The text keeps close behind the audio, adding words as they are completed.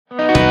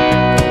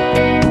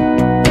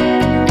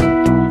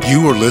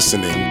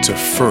listening to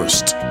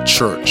First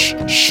Church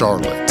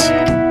Charlotte.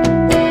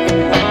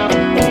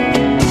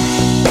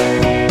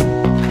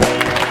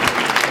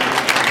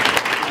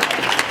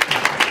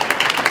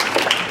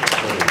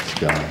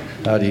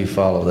 How do you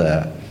follow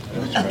that?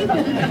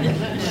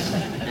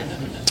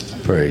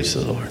 Praise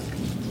the Lord.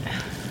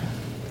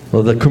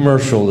 Well, the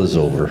commercial is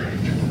over.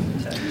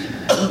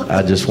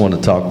 I just want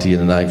to talk to you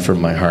tonight from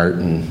my heart,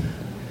 and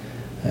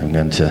I'm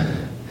going to...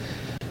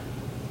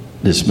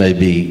 This may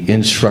be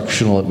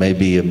instructional, it may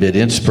be a bit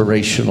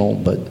inspirational,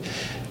 but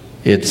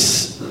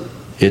it's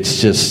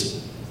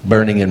just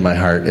burning in my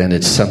heart, and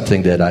it's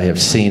something that I have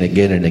seen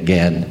again and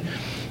again.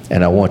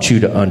 And I want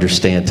you to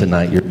understand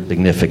tonight your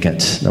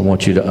significance. I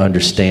want you to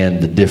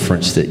understand the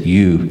difference that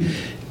you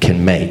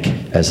can make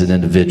as an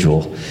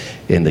individual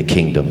in the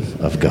kingdom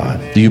of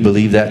God. Do you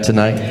believe that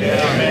tonight?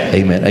 Amen.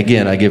 Amen.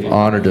 Again, I give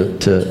honor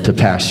to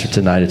Pastor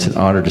tonight. It's an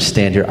honor to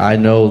stand here. I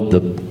know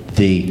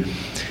the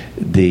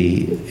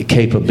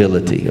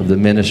capability of the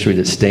ministry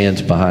that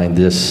stands behind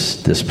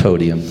this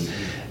podium.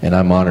 And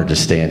I'm honored to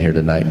stand here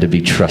tonight and to be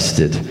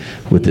trusted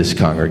with this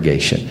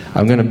congregation.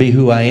 I'm going to be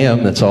who I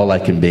am. That's all I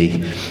can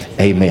be.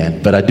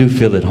 Amen. But I do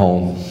feel at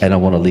home, and I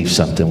want to leave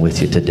something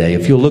with you today.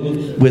 If you'll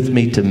look with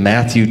me to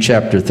Matthew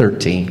chapter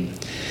 13,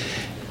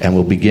 and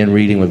we'll begin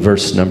reading with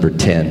verse number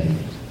 10.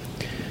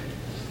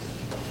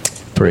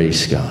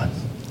 Praise God.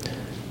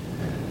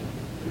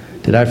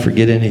 Did I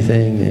forget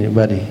anything?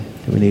 Anybody?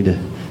 Do we need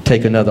to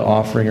take another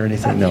offering or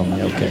anything? No?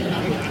 Okay.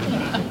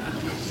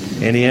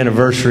 Any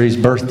anniversaries,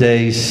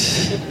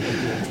 birthdays?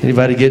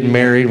 Anybody getting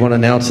married? Want to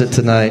announce it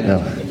tonight? No.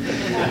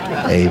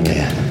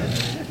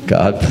 Amen.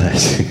 God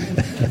bless you.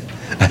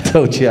 I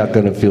told you I'm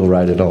going to feel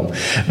right at home.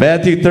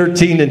 Matthew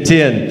 13 and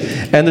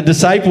 10. And the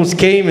disciples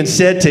came and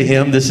said to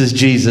him, this is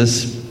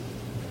Jesus,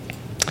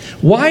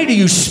 why do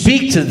you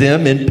speak to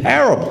them in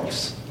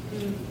parables?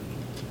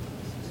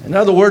 In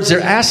other words, they're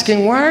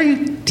asking, why are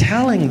you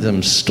telling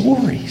them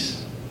stories?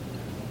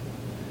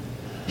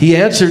 He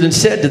answered and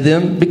said to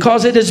them,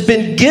 because it has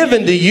been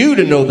given to you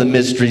to know the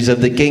mysteries of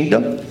the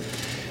kingdom.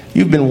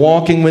 You've been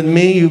walking with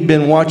me. You've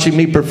been watching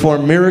me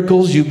perform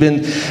miracles. You've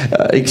been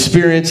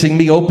experiencing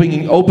me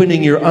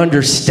opening your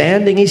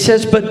understanding. He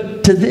says,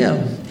 but to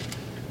them,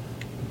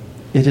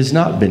 it has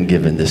not been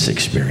given this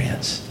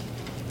experience.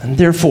 And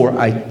therefore,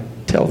 I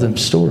tell them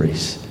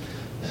stories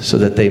so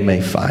that they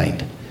may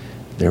find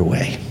their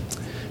way.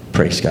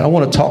 Praise God. I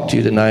want to talk to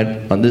you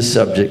tonight on this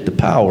subject, the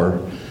power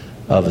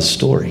of a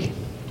story.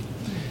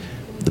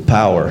 The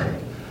power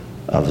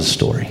of a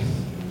story.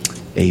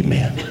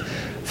 Amen.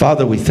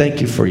 Father, we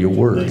thank you for your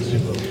word.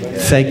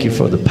 Thank you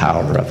for the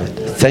power of it.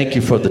 Thank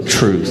you for the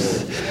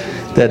truth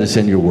that is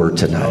in your word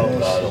tonight.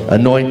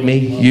 Anoint me,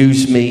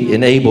 use me,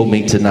 enable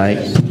me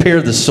tonight.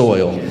 Prepare the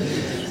soil.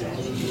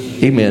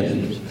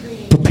 Amen.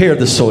 Prepare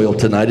the soil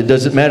tonight. It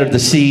doesn't matter the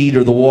seed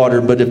or the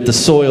water, but if the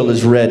soil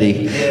is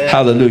ready,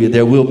 hallelujah,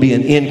 there will be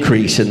an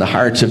increase in the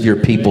hearts of your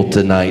people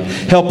tonight.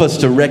 Help us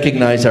to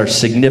recognize our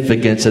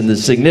significance and the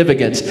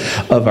significance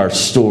of our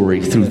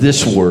story through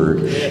this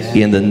word.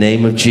 In the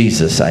name of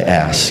Jesus, I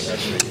ask.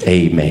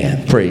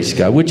 Amen. Praise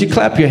God. Would you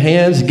clap your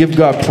hands and give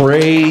God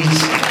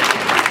praise?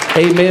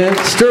 Amen.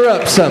 Stir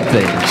up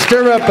something.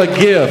 Stir up a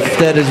gift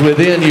that is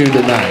within you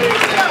tonight.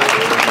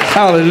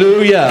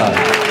 Hallelujah.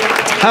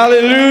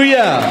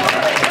 Hallelujah.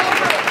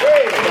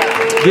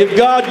 Give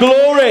God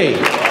glory.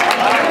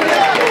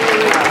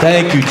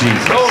 Thank you,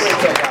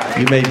 Jesus.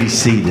 You may be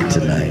seated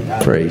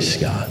tonight. Praise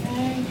God.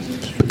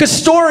 Because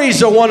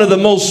stories are one of the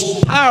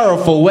most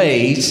powerful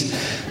ways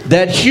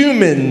that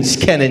humans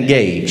can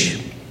engage.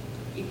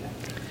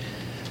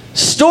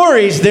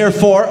 Stories,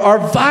 therefore, are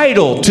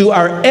vital to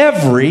our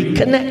every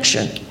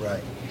connection.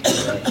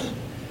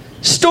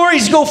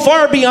 Stories go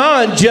far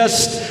beyond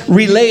just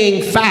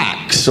relaying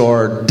facts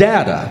or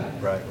data.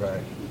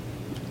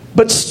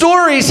 But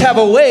stories have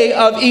a way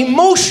of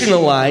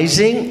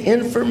emotionalizing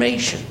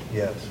information.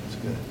 Yes, that's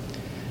good.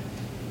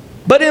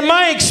 But in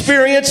my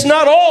experience,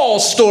 not all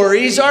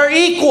stories are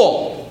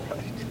equal. Right.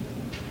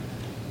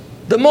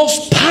 The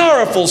most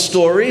powerful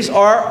stories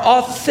are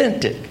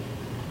authentic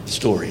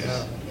stories.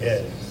 Yeah.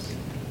 Yes.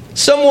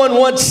 Someone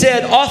once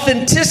said,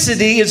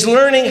 authenticity is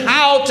learning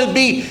how to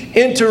be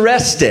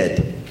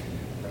interested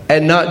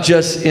and not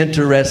just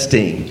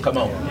interesting. Come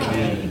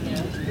on.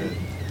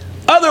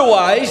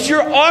 Otherwise,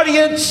 your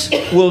audience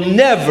will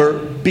never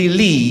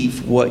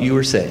believe what you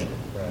are saying.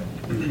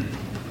 Right.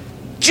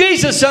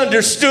 Jesus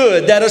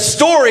understood that a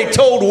story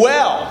told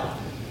well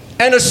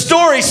and a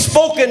story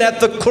spoken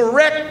at the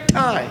correct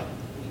time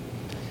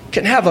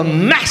can have a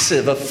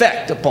massive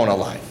effect upon a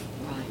life.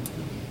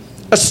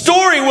 A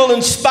story will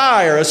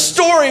inspire. A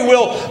story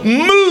will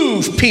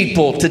move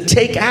people to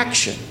take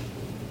action.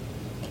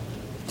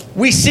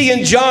 We see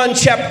in John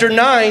chapter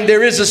 9,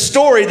 there is a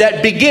story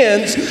that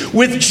begins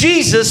with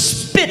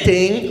Jesus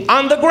spitting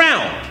on the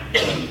ground.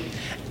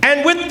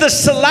 And with the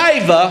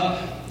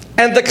saliva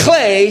and the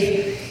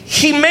clay,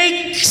 he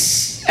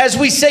makes, as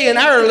we say in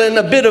Ireland,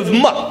 a bit of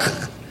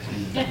muck.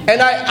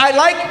 And I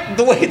like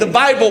the way the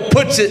Bible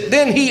puts it.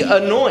 Then he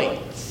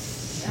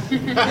anoints.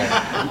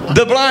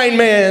 the blind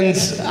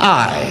man's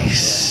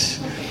eyes.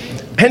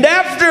 And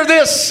after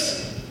this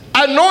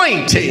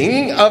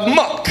anointing of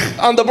muck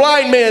on the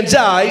blind man's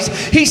eyes,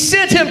 he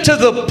sent him to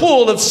the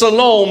pool of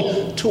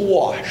Siloam to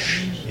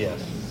wash. Yes.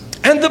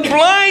 And the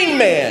blind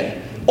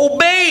man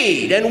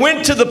obeyed and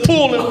went to the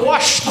pool and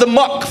washed the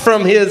muck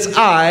from his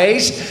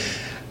eyes.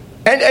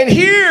 And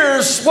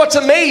here's what's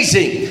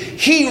amazing.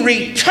 He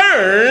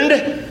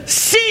returned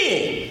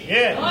seeing.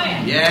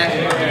 Yeah.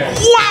 Yeah.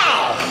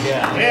 Wow!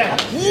 Yeah.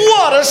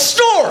 What a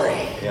story!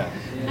 Yeah.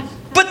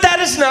 But that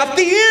is not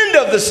the end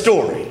of the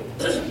story.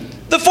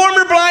 The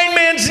former blind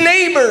man's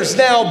neighbors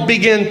now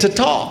begin to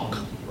talk.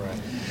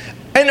 Right.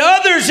 And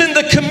others in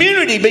the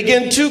community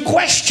begin to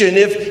question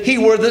if he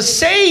were the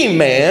same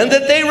man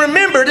that they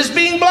remembered as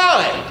being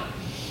blind.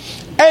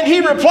 And he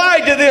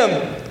replied to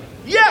them,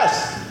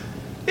 "Yes,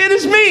 it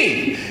is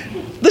me.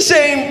 The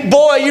same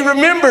boy you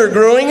remember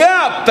growing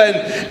up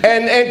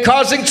and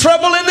causing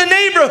trouble in the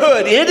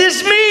neighborhood. It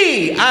is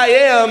me. I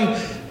am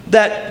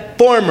that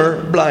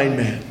former blind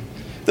man."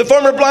 The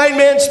former blind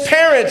man's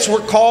parents were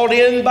called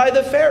in by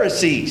the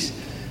Pharisees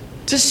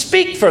to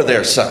speak for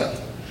their son.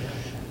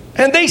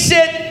 And they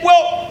said,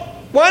 "Well,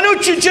 why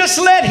don't you just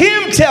let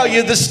him tell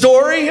you the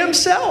story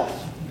himself?"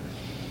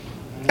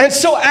 And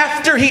so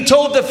after he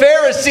told the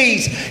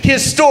Pharisees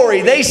his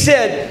story, they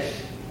said,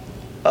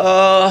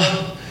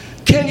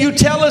 "Can you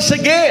tell us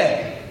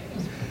again?"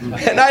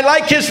 And I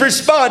like his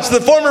response. The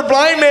former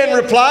blind man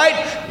replied,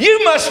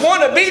 "You must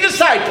want to be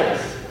disciples."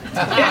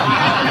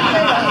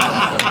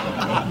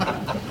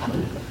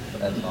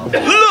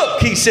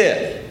 "Look," he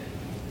said,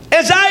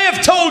 "as I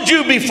have told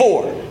you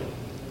before,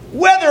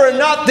 whether or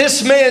not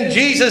this man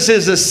Jesus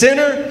is a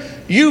sinner,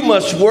 you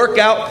must work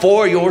out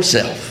for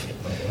yourself.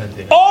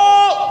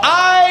 All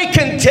I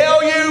can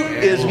tell you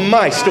is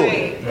my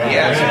story.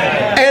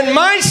 And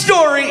my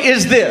story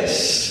is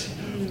this: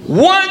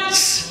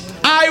 once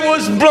I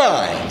was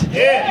blind,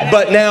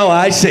 but now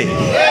I see."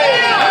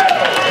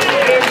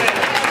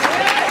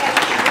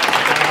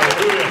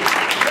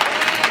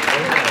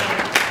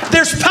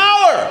 There's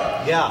power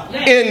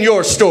in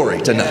your story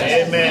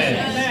tonight. Amen.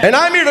 And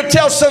I'm here to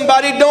tell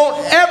somebody,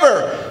 don't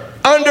ever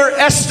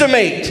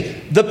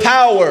underestimate the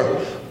power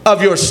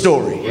of your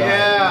story.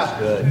 Yeah.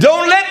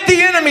 Don't let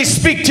the enemy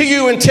speak to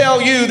you and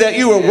tell you that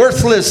you are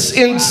worthless,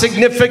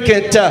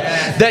 insignificant,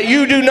 that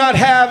you do not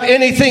have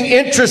anything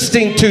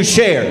interesting to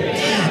share.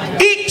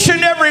 Each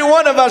and every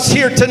one of us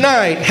here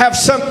tonight have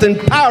something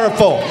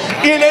powerful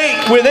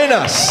innate within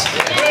us.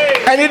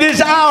 And it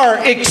is our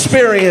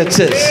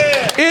experiences.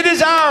 It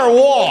is our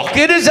walk.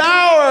 It is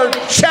our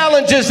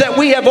challenges that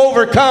we have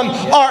overcome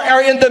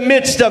are in the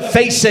midst of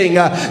facing.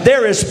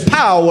 There is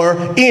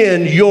power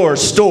in your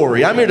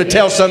story. I'm here to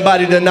tell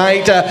somebody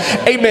tonight,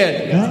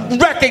 amen,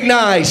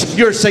 recognize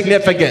your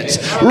significance.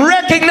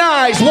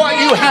 Recognize what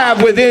you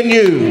have within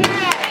you.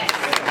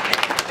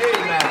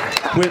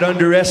 Quit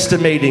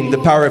underestimating the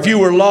power. If you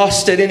were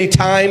lost at any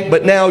time,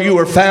 but now you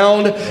are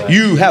found,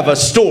 you have a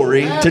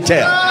story to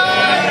tell.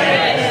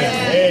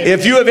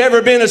 If you have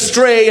ever been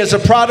astray as a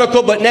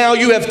prodigal, but now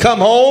you have come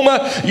home,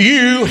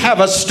 you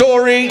have a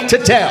story to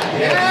tell.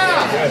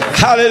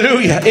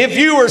 Hallelujah. If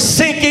you were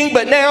sinking,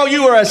 but now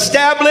you are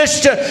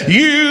established,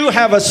 you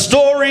have a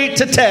story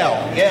to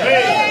tell.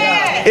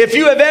 If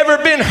you have ever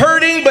been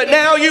hurting, but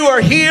now you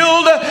are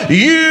healed,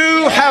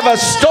 you have a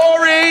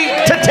story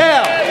to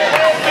tell.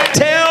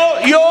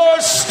 Tell your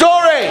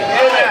story.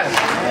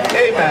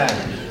 Amen.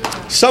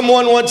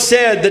 Someone once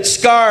said that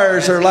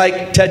scars are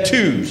like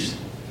tattoos,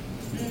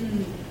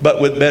 but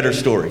with better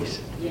stories.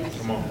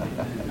 Come on.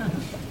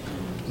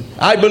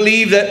 I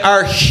believe that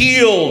our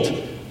healed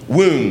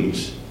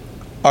wounds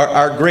are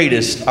our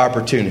greatest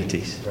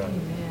opportunities.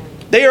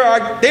 They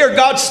are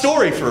God's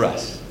story for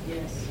us.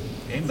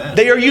 Amen.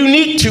 They are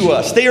unique to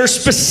us. They are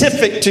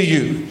specific to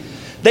you.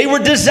 They were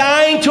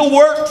designed to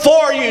work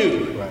for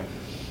you. Right.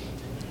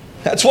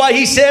 That's why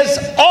he says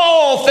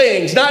all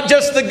things, not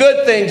just the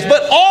good things,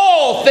 but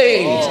all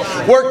things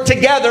work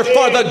together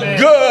for the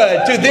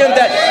good to them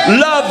that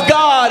love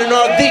God and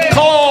are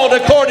called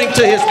according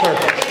to his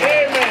purpose.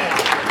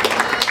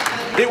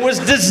 It was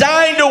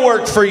designed to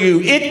work for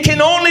you. It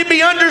can only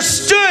be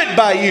understood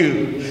by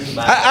you.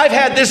 I've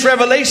had this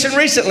revelation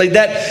recently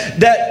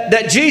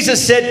that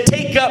Jesus said,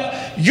 "Take up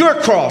your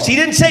cross." He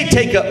didn't say,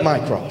 "Take up my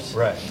cross."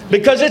 Right.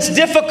 Because it's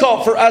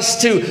difficult for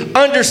us to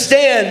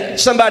understand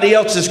somebody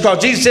else's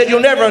cross. Jesus said, "You'll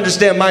never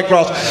understand my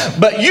cross,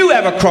 but you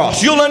have a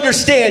cross. You'll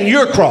understand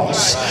your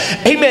cross."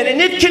 Amen.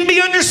 And it can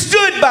be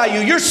understood by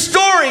you. Your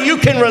story, you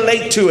can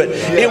relate to it.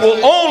 It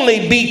will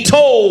only be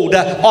told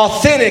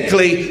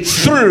authentically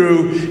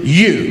through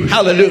you.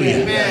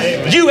 Hallelujah.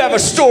 Amen. You have a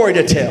story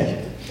to tell.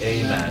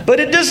 Amen.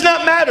 But it does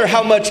not matter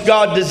how much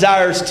God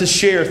desires to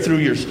share through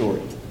your story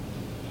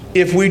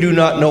if we do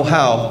not know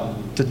how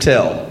to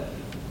tell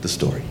the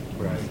story.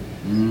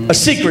 Right. A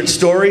secret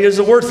story is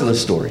a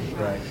worthless story.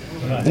 Right.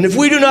 And if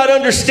we do not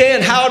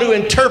understand how to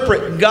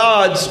interpret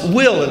God's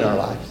will in our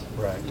lives,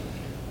 Right.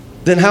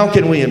 then how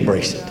can we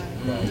embrace it?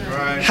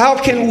 Right. How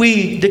can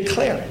we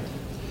declare it?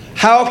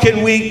 How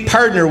can we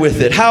partner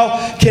with it?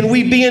 How can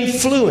we be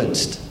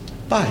influenced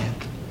by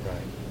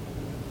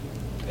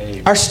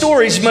it? Our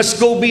stories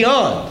must go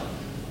beyond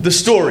the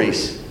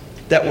stories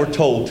that were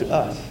told to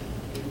us.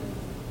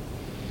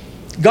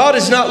 God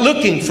is not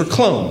looking for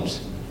clones.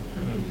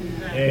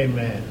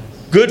 Amen.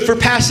 Good for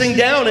passing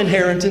down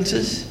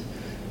inheritances,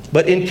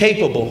 but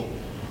incapable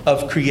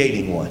of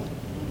creating one.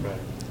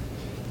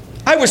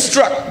 I was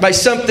struck by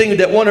something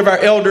that one of our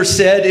elders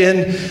said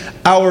in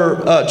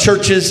our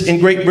churches in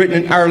Great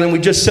Britain and Ireland. We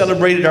just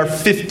celebrated our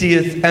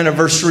 50th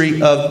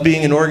anniversary of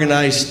being an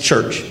organized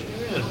church.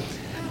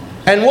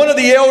 And one of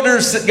the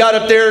elders that got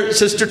up there,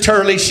 Sister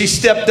Turley, she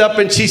stepped up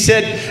and she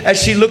said,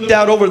 as she looked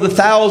out over the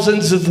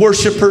thousands of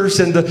worshipers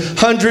and the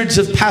hundreds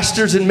of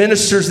pastors and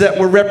ministers that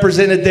were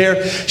represented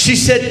there, she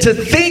said, to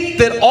think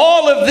that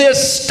all of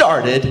this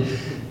started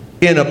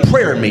in a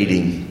prayer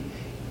meeting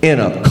in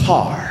a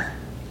car.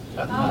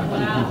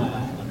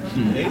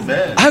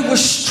 Amen. I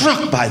was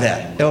struck by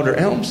that, Elder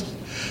Elms.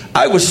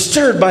 I was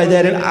stirred by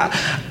that, and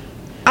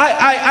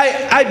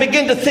I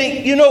began to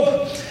think,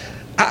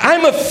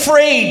 I'm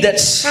afraid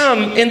that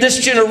some in this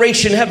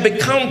generation have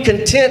become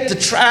content to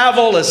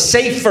travel a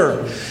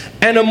safer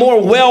and a more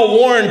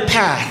well-worn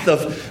path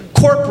of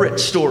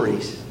corporate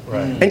stories.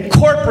 Right. And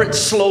corporate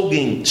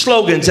slogans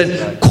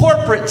and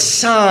corporate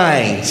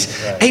signs.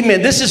 Right.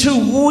 Amen. This is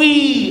who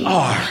we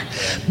are.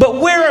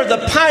 But where are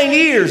the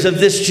pioneers of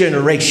this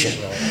generation?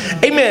 Right.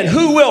 Amen.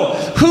 Who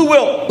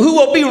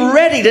will be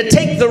ready to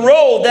take the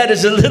road that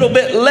is a little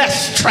bit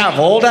less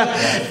traveled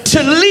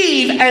to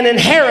leave an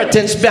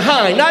inheritance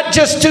behind? Not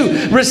just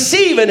to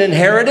receive an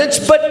inheritance,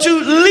 but to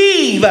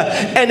leave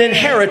an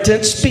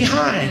inheritance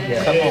behind.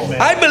 Yeah.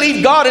 I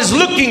believe God is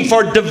looking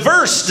for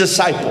diverse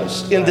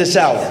disciples in this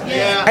hour.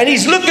 Yeah. And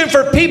He's looking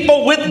for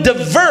people with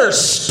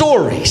diverse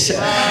stories.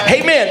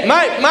 Amen.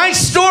 My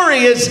story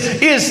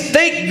is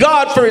thank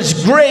God for His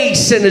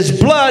grace and His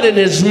blood and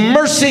His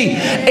mercy.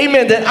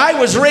 Amen. That I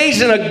was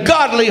raised in a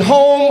godly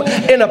home,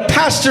 in a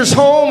pastor's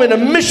home, in a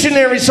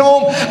missionary's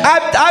home.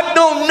 I've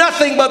known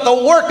nothing but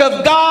the work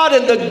of God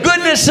and the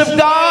goodness of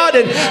God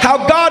and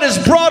how God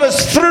has brought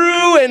us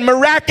through and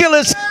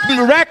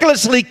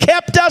miraculously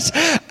kept us.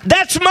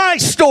 That's my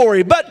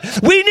story.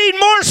 But we need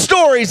more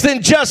stories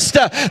than just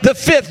the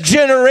fifth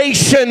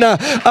generation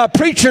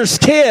preacher's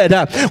kid.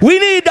 We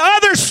need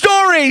other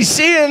stories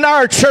in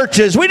our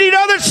churches. We need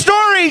other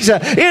stories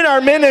in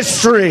our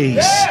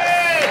ministries.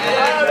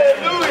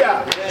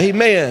 Hallelujah.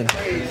 Amen.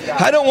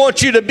 I don't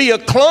want you to be a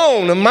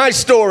clone of my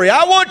story.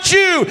 I want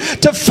you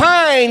to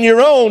find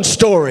your own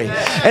story.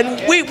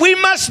 And we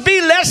must be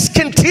less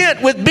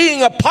content with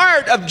being a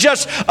part of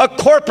just a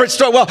corporate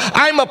story. Well,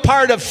 I'm a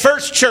part of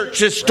First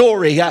Church's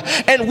story.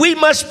 And we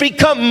must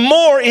become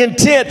more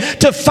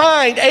intent to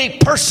find a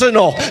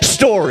personal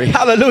story.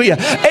 Hallelujah.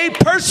 A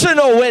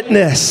personal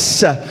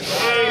witness.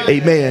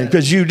 Amen.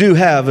 Because you do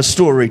have a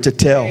story to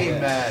tell.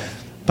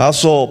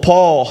 Apostle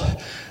Paul,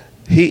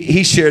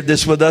 he shared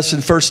this with us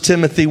in 1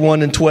 Timothy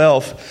 1 and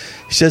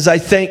 12. He says, I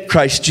thank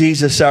Christ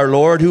Jesus our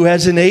Lord who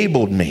has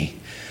enabled me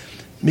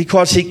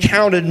because He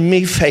counted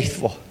me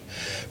faithful,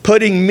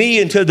 putting me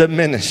into the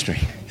ministry,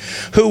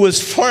 who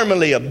was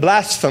formerly a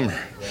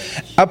blasphemer,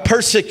 a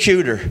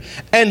persecutor,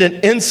 and an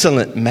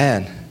insolent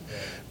man.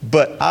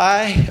 But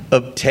I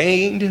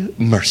obtained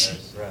mercy.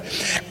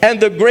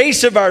 And the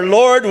grace of our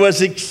Lord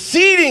was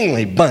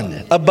exceedingly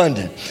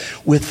abundant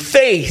with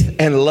faith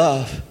and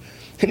love.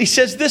 And he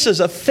says this is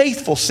a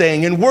faithful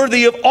saying and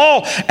worthy of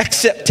all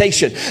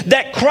acceptation,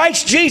 that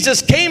Christ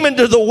Jesus came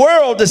into the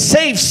world to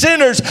save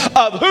sinners,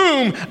 of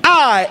whom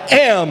I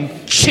am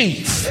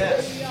chief.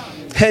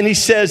 And he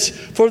says,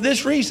 for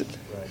this reason,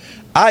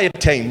 I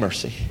obtained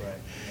mercy,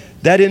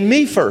 that in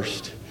me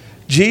first,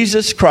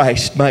 Jesus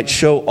Christ might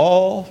show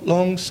all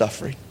long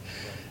suffering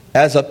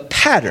as a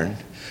pattern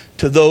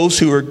to those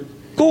who are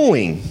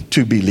going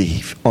to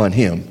believe on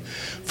Him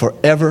for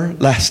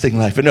everlasting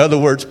life. In other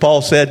words,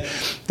 Paul said,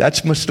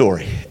 that's my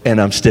story, and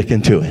I'm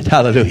sticking to it.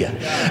 Hallelujah.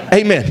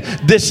 Amen.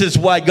 This is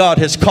why God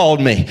has called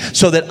me,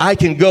 so that I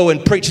can go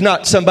and preach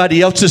not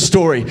somebody else's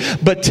story,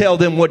 but tell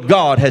them what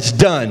God has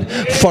done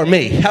for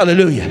me.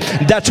 Hallelujah.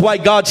 That's why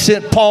God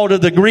sent Paul to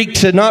the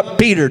Greeks and not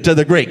Peter to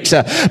the Greeks,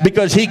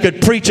 because he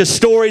could preach a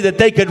story that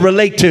they could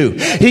relate to.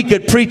 He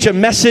could preach a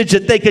message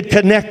that they could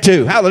connect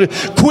to. Hallelujah.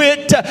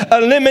 Quit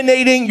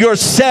eliminating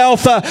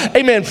yourself,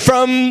 amen,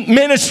 from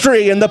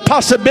ministry and the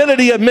possibility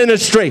of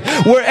ministry.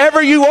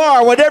 Wherever you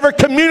are, whatever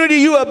community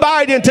you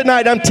abide in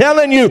tonight, I'm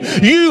telling you,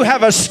 you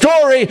have a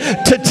story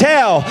to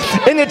tell.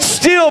 And it's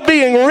still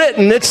being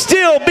written. It's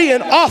still being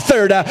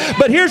authored.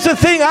 But here's the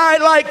thing I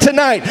like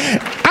tonight.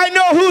 I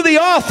know who the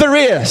author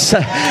is.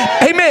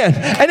 Amen.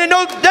 And it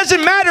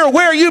doesn't matter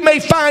where you may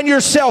find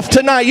yourself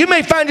tonight. You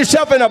may find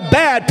yourself in a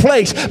bad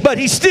place, but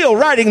He's still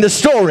writing the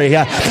story.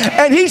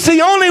 And He's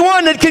the only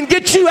one that can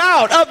get you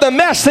out of the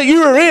mess that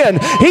you are in.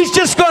 He's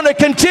just going to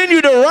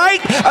continue to write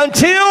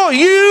until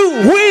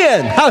you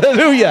win.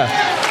 Hallelujah.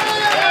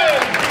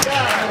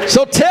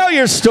 So tell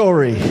your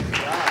story.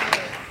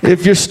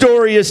 If your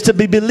story is to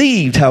be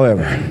believed,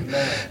 however,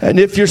 and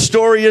if your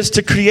story is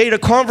to create a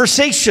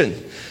conversation,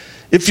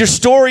 if your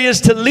story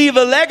is to leave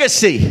a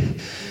legacy,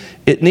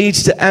 it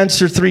needs to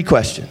answer 3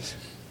 questions.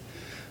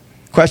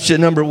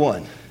 Question number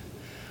 1,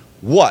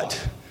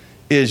 what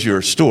is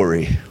your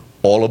story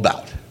all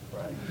about?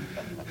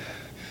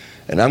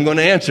 And I'm going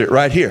to answer it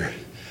right here.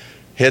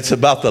 It's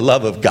about the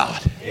love of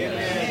God.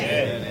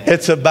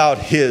 It's about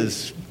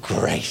His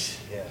grace.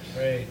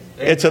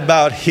 It's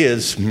about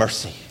His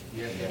mercy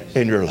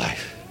in your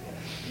life.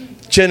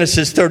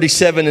 Genesis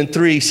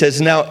 37:3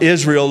 says, now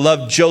Israel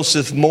loved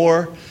Joseph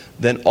more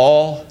than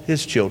all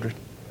his children,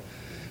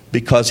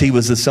 because he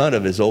was the son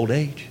of his old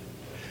age.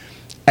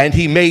 And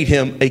he made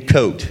him a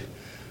coat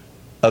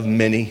of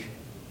many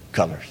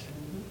colors.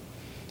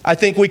 I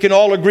think we can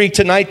all agree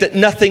tonight that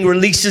nothing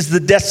releases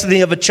the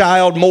destiny of a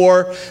child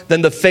more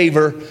than the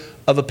favor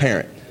of a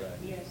parent.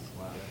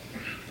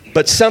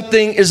 But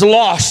something is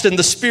lost in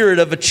the spirit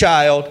of a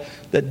child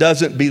that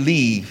doesn't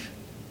believe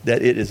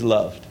that it is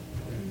loved.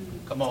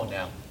 Come on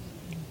now.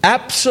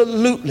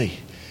 Absolutely.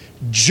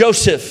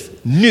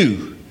 Joseph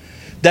knew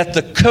that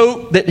the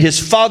coat that his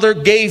father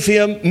gave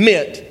him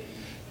meant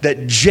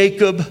that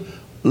Jacob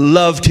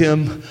loved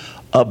him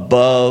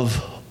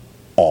above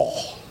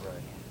all.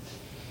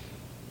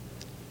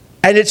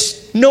 And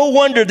it's no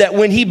wonder that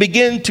when he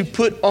began to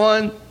put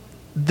on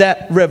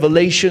that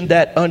revelation,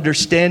 that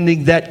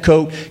understanding, that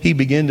coat, he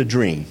began to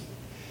dream.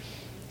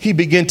 He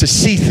began to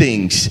see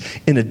things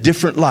in a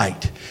different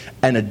light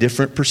and a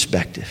different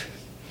perspective.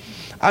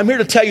 I'm here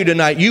to tell you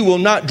tonight, you will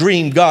not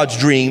dream God's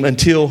dream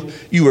until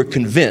you are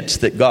convinced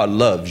that God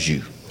loves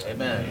you.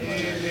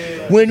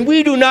 Amen. When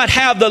we do not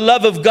have the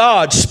love of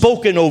God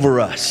spoken over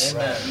us,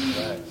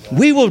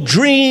 we will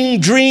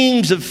dream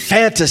dreams of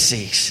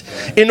fantasies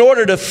in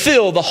order to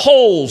fill the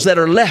holes that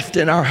are left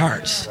in our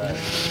hearts.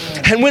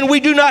 And when we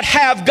do not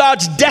have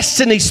God's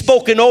destiny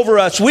spoken over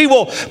us, we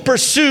will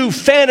pursue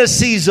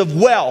fantasies of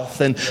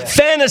wealth and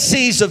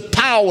fantasies of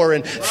power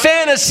and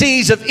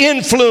fantasies of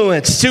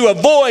influence to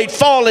avoid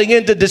falling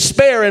into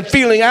despair and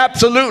feeling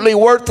absolutely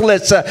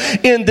worthless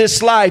in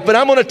this life. But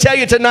I'm going to tell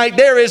you tonight,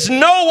 there is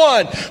no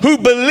one who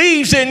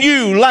believes in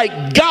you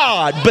like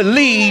God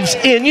believes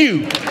in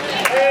you.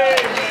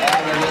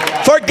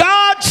 For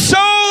God so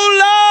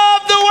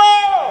loved the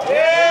world,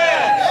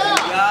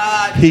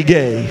 He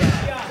gave.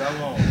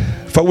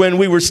 For when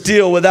we were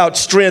still without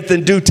strength,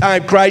 in due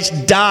time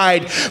Christ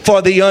died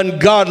for the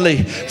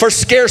ungodly. For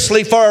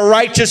scarcely for a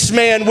righteous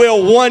man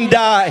will one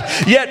die.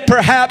 Yet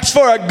perhaps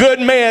for a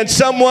good man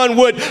someone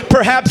would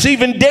perhaps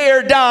even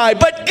dare die.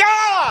 But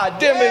God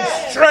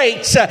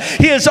demonstrates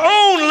His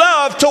own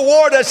love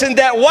toward us in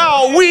that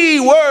while we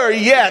were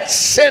yet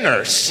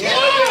sinners,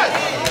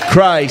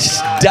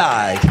 Christ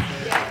died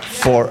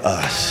for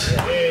us.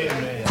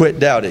 Quit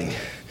doubting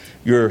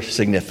your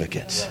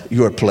significance,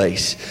 your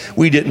place.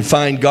 We didn't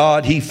find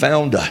God, He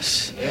found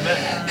us.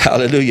 Amen.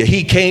 Hallelujah.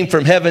 He came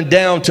from heaven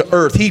down to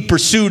earth. He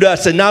pursued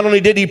us, and not only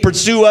did He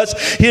pursue us,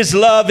 His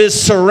love is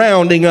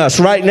surrounding us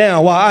right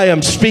now while I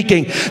am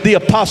speaking. The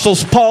Apostle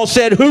Paul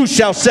said, who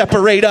shall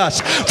separate us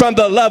from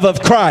the love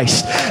of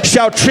Christ?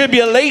 Shall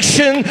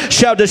tribulation,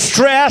 shall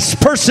distress,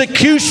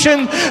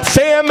 persecution,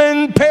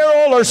 famine,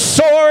 peril, or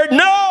sword?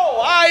 No,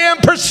 I am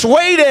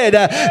persuaded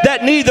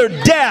that neither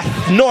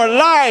death, nor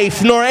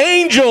life, nor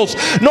angels,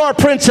 nor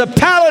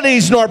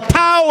principalities, nor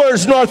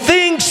powers, nor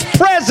things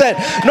present,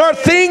 nor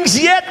things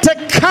yet to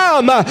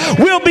come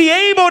will be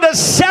able to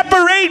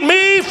separate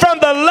me from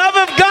the love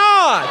of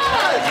God,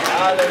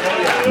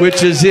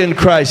 which is in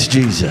Christ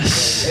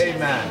Jesus.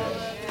 Amen.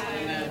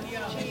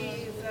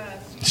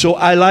 So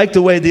I like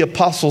the way the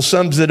apostle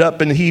sums it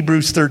up in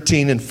Hebrews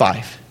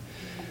 13:5.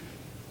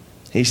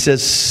 He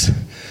says,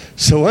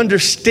 so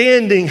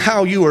understanding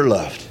how you are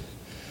loved,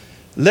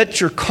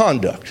 let your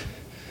conduct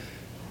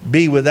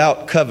be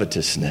without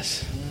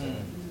covetousness.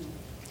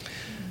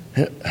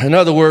 In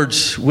other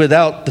words,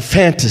 without the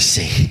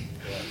fantasy.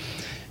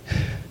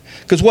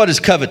 Because what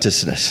is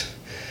covetousness?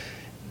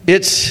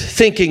 It's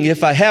thinking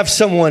if I have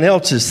someone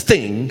else's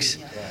things,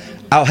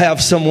 I'll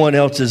have someone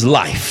else's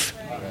life.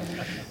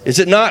 Is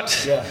it not?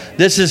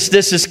 This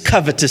is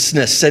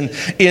covetousness, and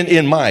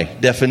in my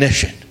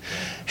definition.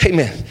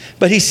 Amen.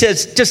 But he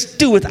says, just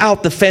do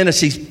without the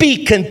fantasies.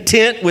 Be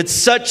content with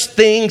such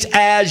things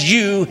as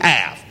you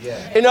have.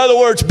 In other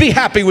words, be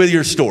happy with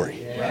your story.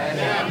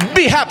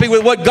 Be happy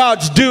with what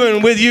God's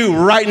doing with you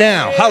right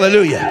now.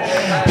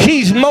 Hallelujah.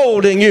 He's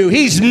molding you.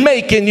 He's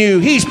making you.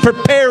 He's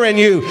preparing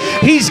you.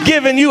 He's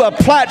giving you a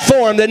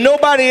platform that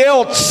nobody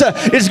else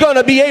is going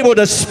to be able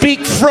to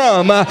speak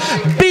from.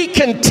 Be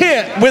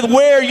content with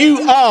where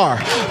you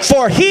are.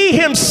 For He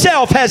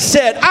Himself has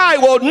said, I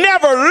will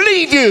never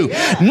leave you,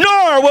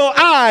 nor will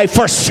I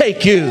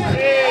forsake you.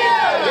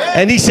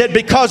 And He said,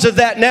 because of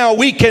that, now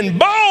we can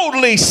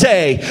boldly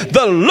say,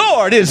 the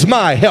Lord is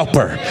my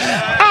helper.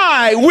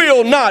 I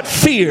will not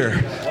fear.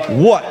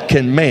 What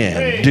can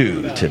man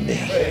do to me?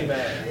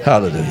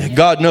 Hallelujah.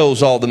 God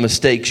knows all the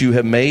mistakes you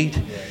have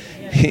made.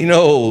 He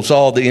knows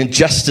all the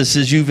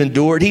injustices you've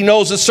endured. He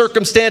knows the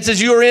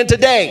circumstances you are in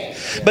today.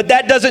 But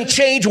that doesn't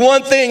change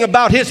one thing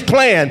about His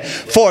plan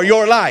for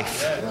your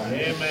life.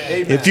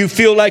 If you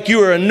feel like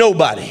you are a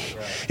nobody,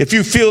 if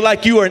you feel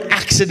like you are an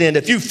accident,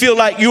 if you feel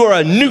like you are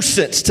a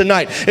nuisance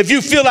tonight, if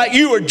you feel like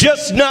you are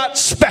just not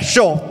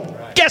special,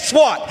 guess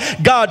what?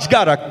 God's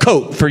got a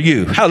coat for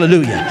you.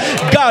 Hallelujah.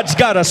 God's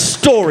got a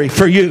story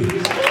for you.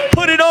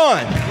 Put it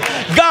on.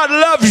 God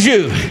loves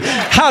you.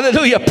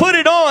 Hallelujah. Put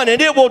it on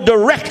and it will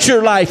direct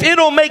your life.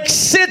 It'll make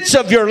sense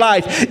of your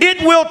life.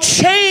 It will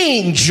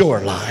change your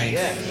life.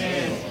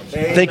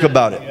 Think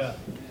about it.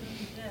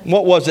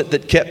 What was it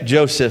that kept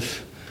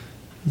Joseph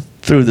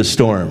through the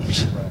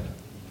storms?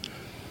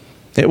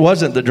 It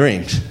wasn't the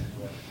dreams.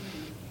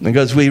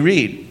 Because we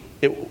read,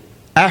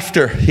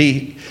 after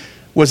he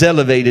was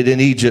elevated in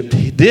Egypt,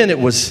 then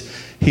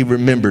he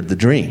remembered the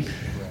dream.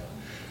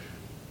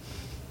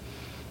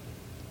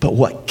 But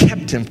what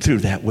kept him through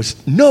that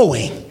was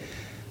knowing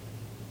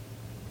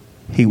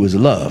he was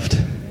loved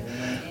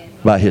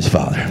by his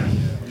Father.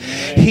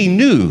 He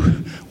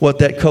knew what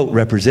that coat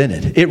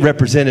represented. It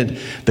represented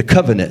the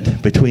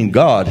covenant between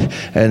God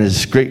and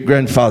his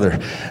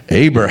great-grandfather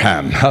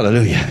Abraham,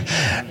 hallelujah,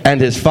 and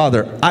his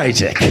father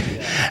Isaac,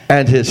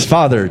 and his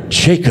father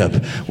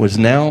Jacob was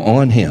now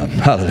on him,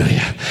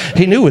 hallelujah.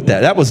 He knew what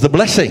that was the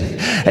blessing,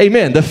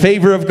 amen. The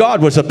favor of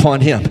God was upon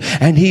him,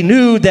 and he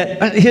knew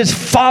that his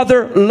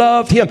father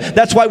loved him.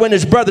 That's why when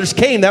his brothers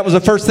came, that was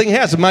the first thing he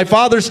asked, my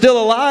father's still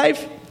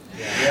alive?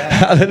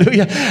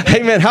 Hallelujah.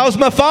 Amen. How's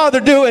my father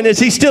doing? Is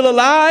he still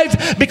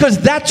alive? Because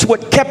that's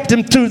what kept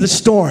him through the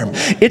storm.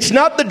 It's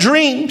not the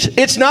dreams.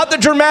 It's not the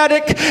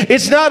dramatic.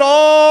 It's not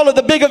all of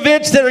the big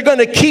events that are going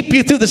to keep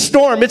you through the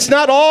storm. It's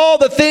not all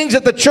the things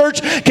that the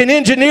church can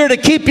engineer to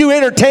keep you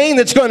entertained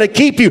that's going to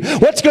keep you.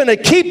 What's going to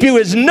keep you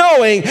is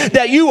knowing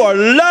that you are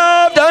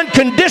loved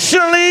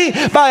unconditionally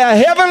by a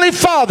heavenly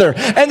Father,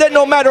 and that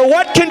no matter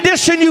what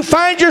condition you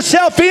find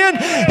yourself in,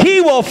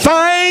 He will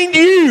find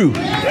you.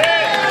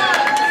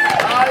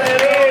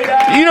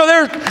 You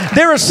know,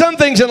 there are some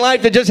things in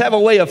life that just have a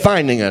way of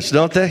finding us,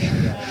 don't they?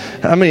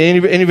 I mean,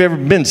 any of you ever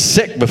been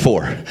sick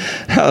before?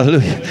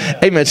 Hallelujah.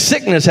 Amen.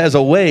 Sickness has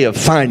a way of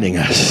finding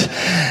us.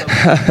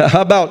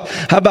 How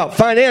about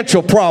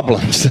financial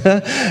problems?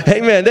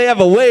 Amen. They have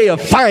a way of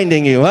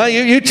finding you. Huh?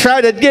 You try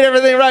to get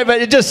everything right,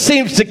 but it just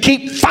seems to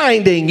keep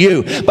finding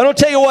you. But I'll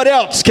tell you what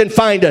else can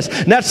find us.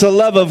 And that's the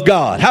love of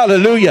God.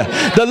 Hallelujah.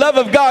 The love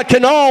of God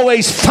can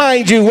always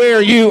find you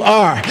where you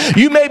are.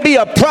 You may be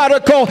a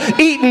prodigal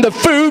eating the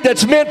food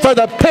that's meant for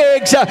the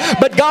pigs,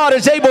 but God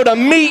is able to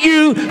meet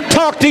you,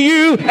 talk to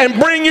you, and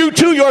bring you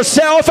to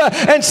yourself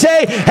and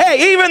say,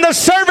 hey, even the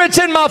servants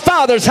in my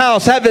Father's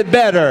house have it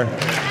better.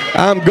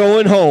 I'm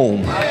going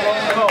home.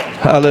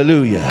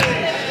 Hallelujah.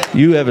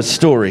 You have a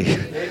story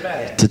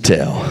to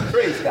tell.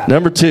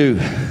 Number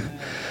 2,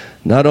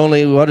 not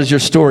only what is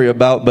your story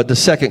about, but the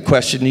second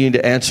question you need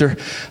to answer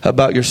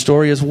about your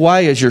story is,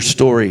 why is your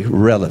story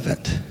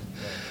relevant?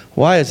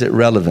 Why is it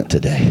relevant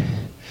today?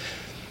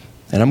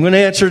 And I'm going to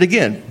answer it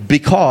again.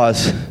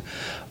 Because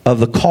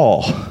of the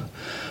call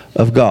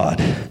of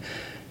God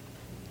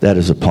that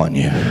is upon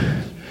you.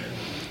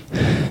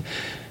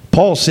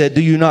 Paul said,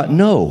 do you not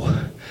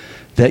know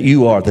that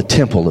you are the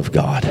temple of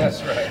God?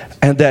 That's right.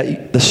 And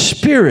that the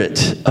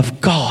Spirit of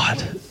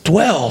God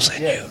dwells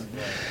in you.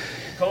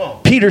 Come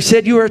on. Peter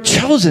said, you are a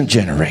chosen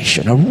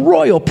generation, a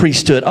royal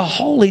priesthood, a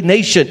holy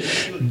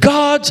nation,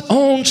 God's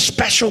own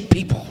special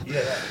people.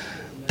 Yeah.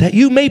 That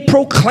you may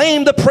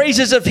proclaim the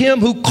praises of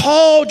Him who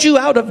called you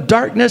out of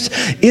darkness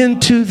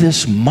into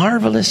this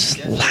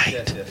marvelous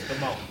light.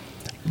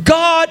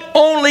 God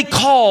only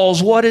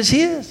calls what is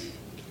His.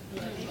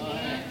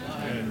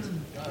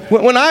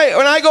 When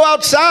I go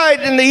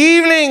outside in the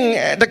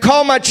evening to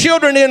call my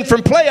children in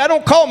from play, I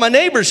don't call my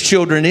neighbor's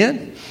children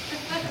in.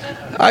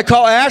 I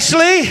call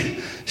Ashley,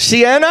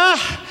 Sienna,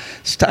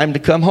 it's time to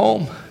come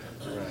home.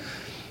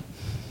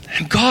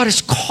 And God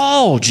has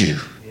called you.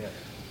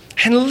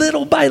 And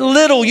little by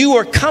little, you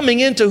are coming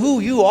into who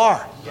you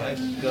are.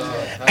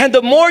 And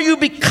the more you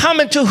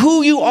become into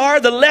who you are,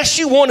 the less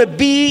you want to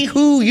be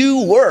who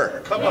you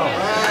were. Come on.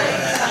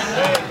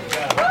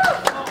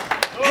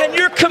 And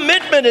your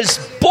commitment is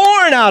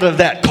born out of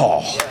that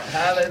call.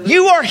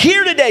 You are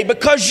here today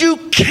because you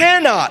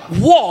cannot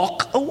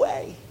walk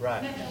away.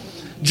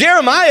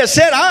 Jeremiah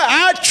said,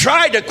 I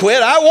tried to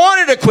quit. I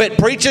wanted to quit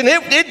preaching.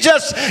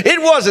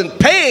 It wasn't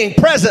paying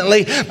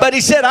presently. But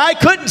he said, I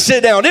couldn't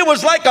sit down. It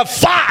was like a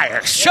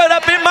fire shut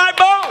up in my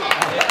bones.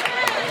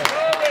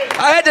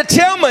 I had to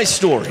tell my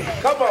story.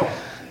 Come on.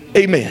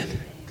 Amen.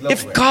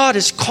 If God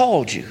has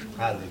called you,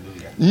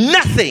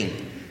 nothing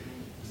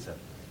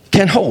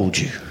can hold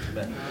you.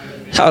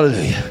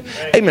 Hallelujah.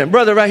 Amen.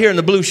 Brother right here in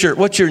the blue shirt,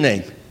 what's your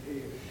name?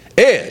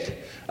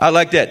 Ed. I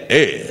like that.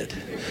 Ed.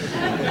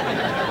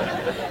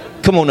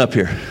 Come on up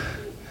here.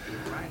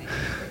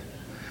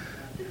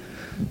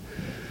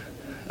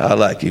 I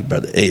like you,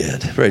 Brother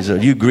Ed. Praise the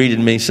Lord. You greeted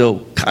me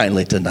so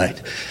kindly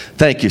tonight.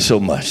 Thank you so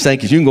much.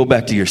 Thank you. You can go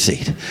back to your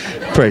seat.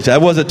 Praise God.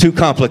 That wasn't too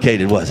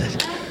complicated, was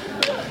it?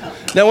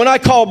 Now, when I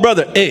called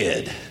Brother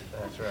Ed,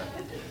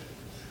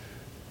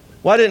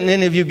 why didn't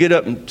any of you get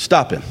up and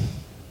stop him?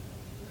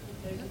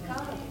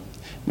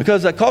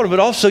 Because I called him, but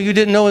also you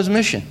didn't know his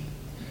mission.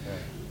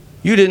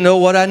 You didn't know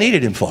what I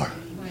needed him for.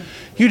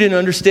 You didn't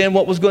understand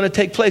what was going to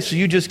take place, so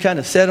you just kind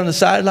of sat on the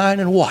sideline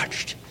and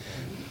watched.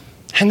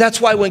 And that's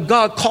why when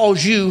God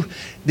calls you,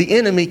 the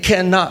enemy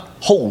cannot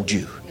hold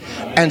you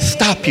and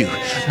stop you,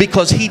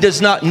 because he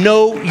does not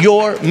know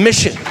your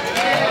mission.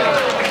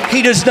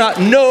 He does not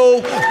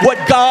know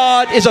what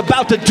God is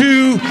about to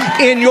do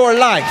in your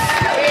life.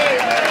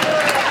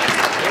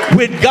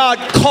 When God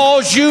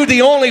calls you,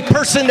 the only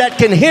person that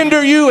can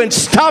hinder you and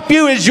stop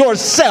you is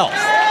yourself.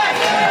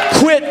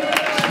 Quit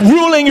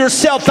ruling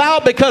yourself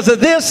out because of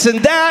this and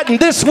that and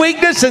this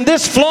weakness and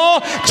this flaw.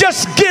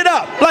 Just get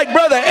up like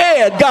Brother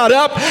Ed got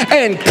up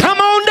and come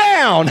on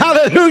down.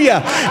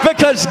 Hallelujah.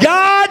 Because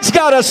God's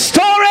got a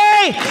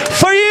story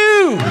for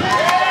you.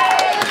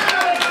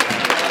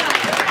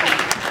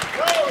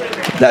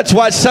 That's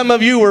why some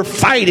of you are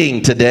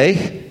fighting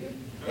today.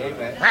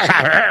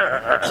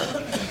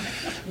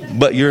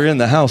 But you're in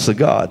the house of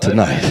God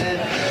tonight.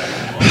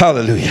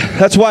 Hallelujah.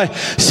 That's why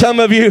some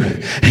of you,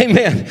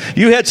 amen,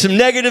 you had some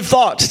negative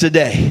thoughts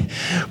today,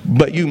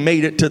 but you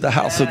made it to the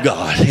house of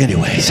God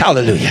anyways.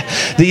 Hallelujah.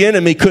 The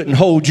enemy couldn't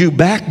hold you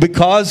back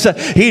because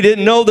he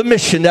didn't know the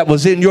mission that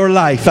was in your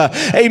life.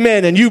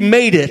 Amen. And you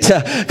made it.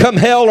 Come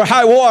hell or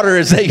high water,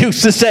 as they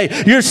used to say.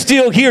 You're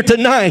still here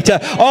tonight.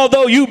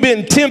 Although you've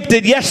been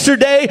tempted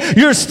yesterday,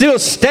 you're still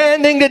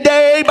standing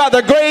today by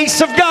the grace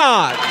of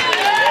God.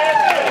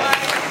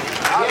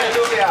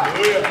 Hallelujah.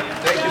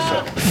 Thank you,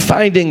 sir.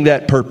 Finding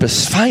that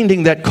purpose,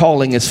 finding that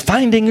calling is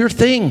finding your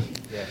thing.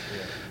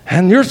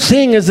 And your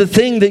thing is the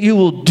thing that you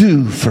will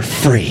do for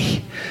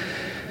free.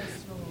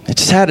 It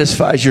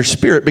satisfies your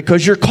spirit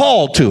because you're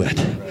called to it.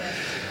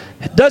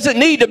 It doesn't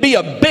need to be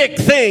a big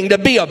thing to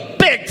be a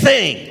big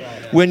thing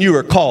when you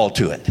are called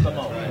to it.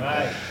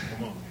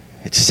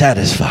 It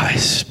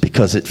satisfies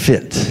because it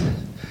fits.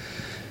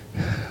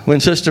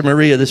 When Sister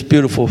Maria, this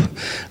beautiful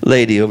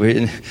lady over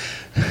here,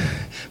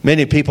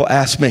 many people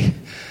ask me,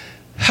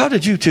 how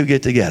did you two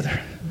get together?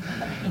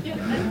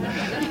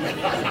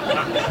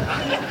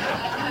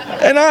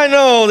 And I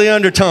know the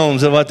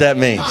undertones of what that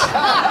means.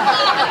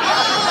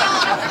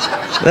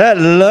 That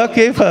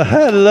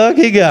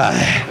lucky guy.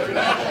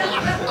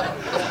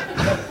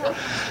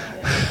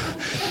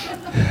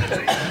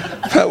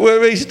 Where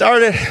we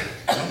started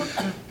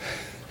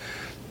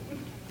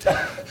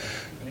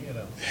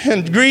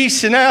in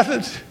Greece and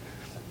Athens,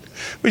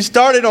 we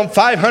started on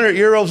 500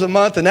 euros a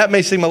month, and that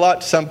may seem a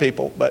lot to some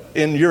people, but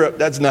in Europe,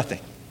 that's nothing.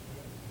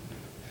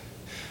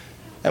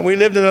 And we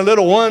lived in a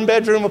little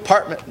one-bedroom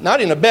apartment.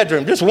 Not in a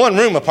bedroom, just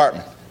one-room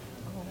apartment.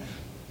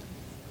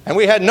 And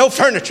we had no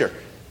furniture.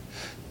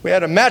 We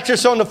had a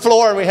mattress on the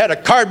floor, and we had a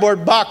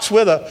cardboard box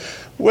with a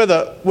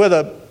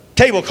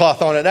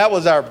tablecloth on it. That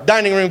was our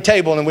dining room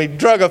table, and we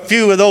drug a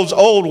few of those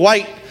old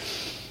white,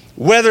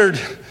 weathered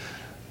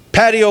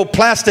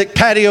plastic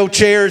patio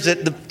chairs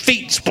that the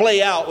feet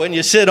splay out when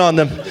you sit on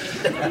them.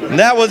 And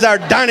that was our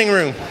dining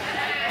room.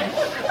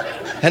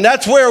 And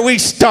that's where we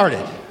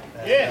started.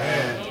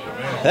 Yeah.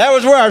 That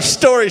was where our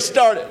story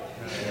started.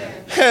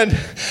 And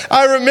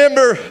I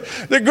remember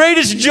the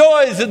greatest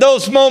joys of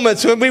those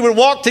moments when we would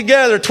walk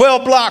together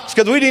 12 blocks,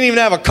 because we didn't even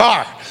have a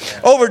car,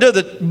 over to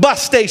the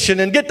bus station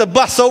and get the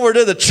bus over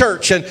to the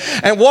church and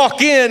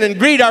walk in and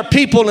greet our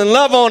people and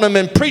love on them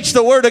and preach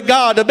the word of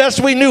God the best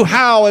we knew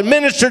how and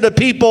minister to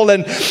people.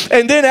 And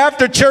then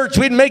after church,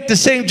 we'd make the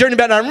same journey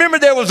back. And I remember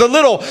there was a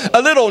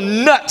little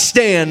nut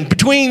stand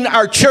between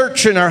our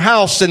church and our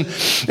house.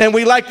 And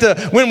we liked to,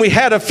 when we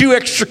had a few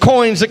extra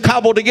coins that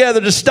cobbled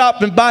together, to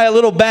stop and buy a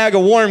little bag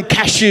of warm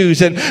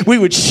cashews. And we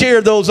would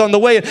share those on the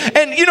way.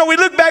 And you know, we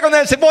look back on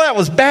that and say, boy, that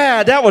was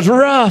bad. That was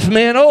rough,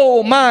 man.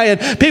 Oh, my.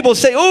 And people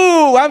say,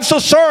 ooh, I'm so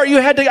sorry you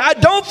had to. I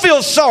don't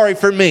feel sorry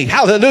for me.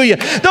 Hallelujah.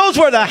 Those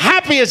were the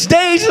happiest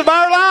days of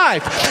our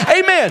life.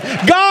 Amen.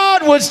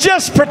 God was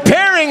just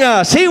preparing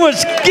us. He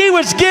was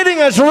getting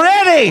us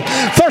ready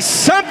for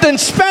something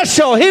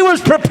special. He was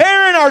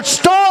preparing our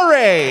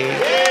story.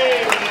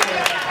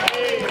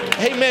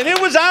 Amen. It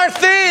was our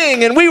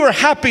thing, and we were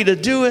happy to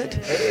do it.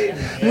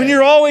 When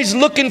you're always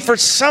looking for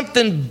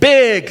something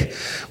big,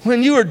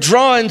 when you are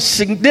drawing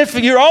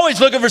significant, you're always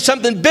looking for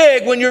something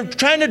big when you're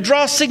trying to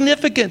draw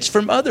significance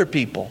from other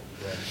people.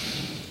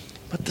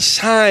 But the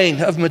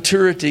sign of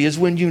maturity is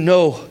when you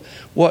know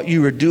what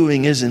you are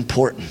doing is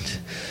important.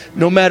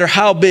 No matter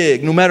how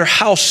big, no matter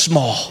how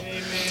small.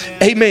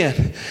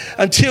 Amen.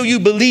 Until you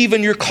believe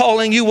in your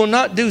calling, you will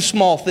not do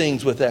small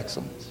things with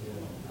excellence.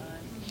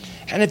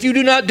 And if you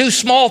do not do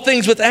small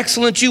things with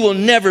excellence, you will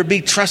never be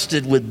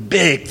trusted with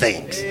big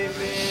things.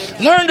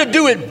 Learn to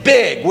do it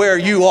big where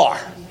you are.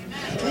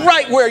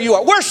 Right where you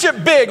are.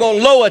 Worship big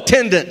on low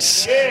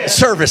attendance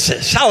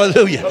services.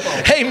 Hallelujah.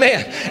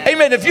 Amen.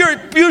 Amen. If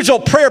your usual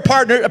praise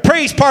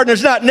partner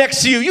is not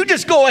next to you, you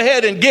just go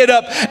ahead and get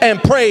up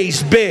and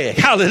praise big.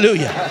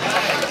 Hallelujah.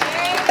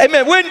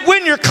 Amen.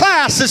 When your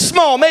class is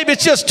small, maybe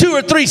it's just 2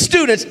 or 3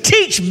 students,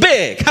 teach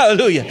big.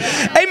 Hallelujah.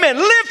 Amen.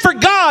 Live for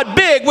God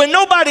big when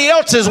nobody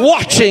else is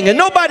watching and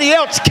nobody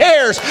else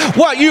cares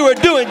what you are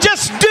doing.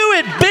 Just do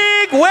it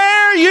big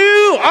where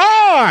you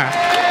are.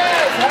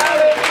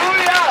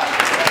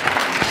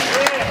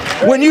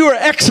 When you are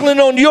excellent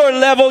on your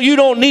level, you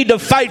don't need to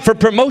fight for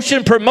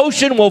promotion.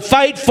 Promotion will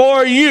fight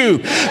for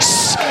you.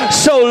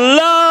 So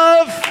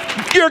love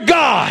your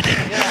God.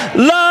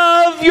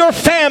 Love your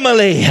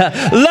family.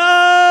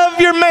 Love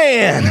your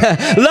man.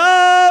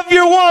 Love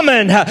your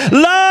woman.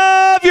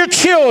 Love your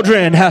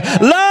children.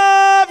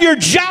 Love your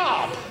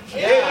job.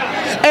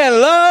 And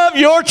love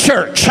your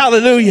church.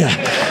 Hallelujah.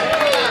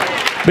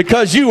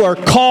 Because you are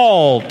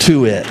called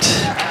to it.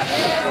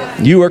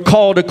 You are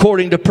called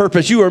according to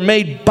purpose. You are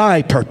made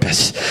by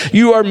purpose.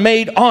 You are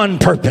made on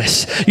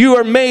purpose. You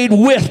are made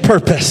with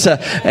purpose.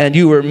 And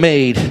you are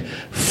made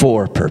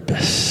for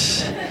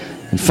purpose.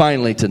 And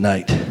finally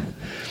tonight,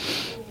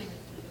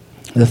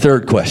 the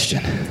third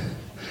question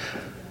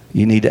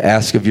you need to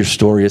ask of your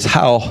story is,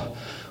 how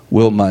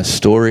will my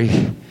story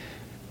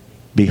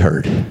be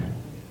heard?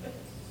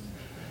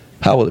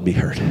 How will it be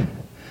heard?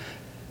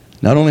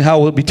 Not only how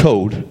will it be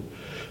told,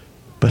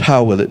 but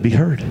how will it be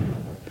heard?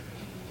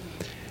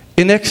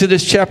 In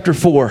Exodus chapter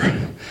 4,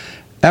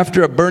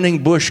 after a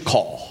burning bush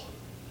call,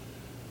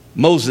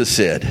 Moses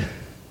said,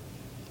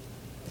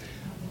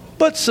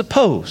 "But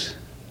suppose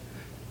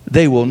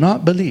they will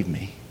not believe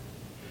me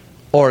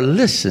or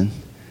listen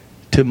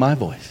to my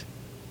voice.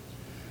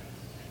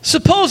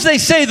 Suppose they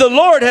say the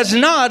Lord has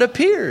not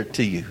appeared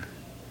to you."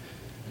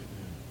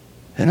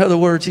 In other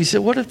words, he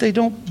said, what if they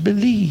don't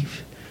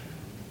believe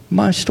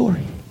my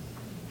story?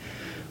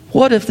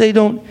 What if they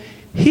don't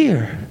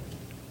hear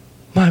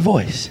my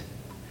voice?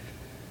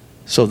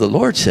 So the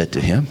Lord said to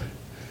him,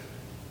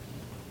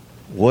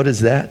 "What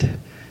is that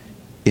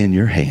in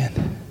your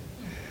hand?"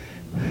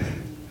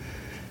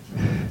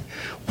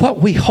 What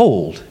we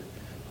hold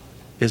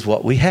is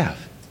what we have.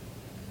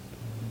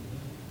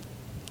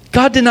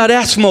 God did not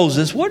ask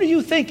Moses, "What are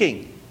you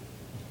thinking?"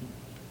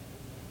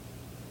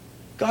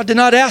 God did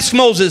not ask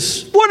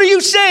Moses, "What are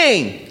you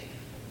saying?"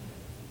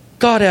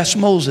 God asked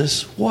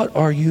Moses, "What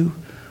are you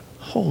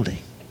holding?"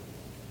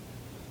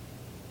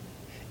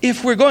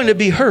 If we're going to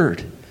be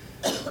heard,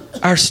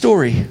 our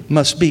story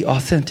must be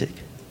authentic.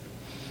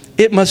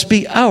 It must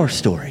be our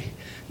story,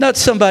 not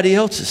somebody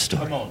else's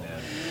story. Come on,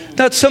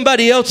 not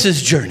somebody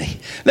else's journey.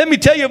 Let me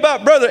tell you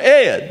about Brother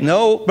Ed.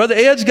 No, Brother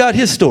Ed's got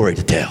his story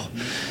to tell.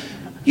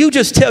 You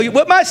just tell you,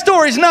 but my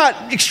story's not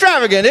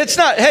extravagant. It's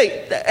not,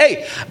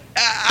 hey,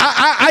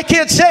 I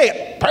can't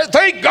say,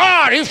 "Thank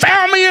God he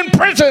found me in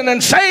prison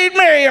and saved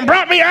me and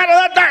brought me out of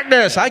that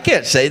darkness." I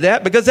can't say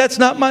that because that's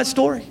not my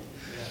story.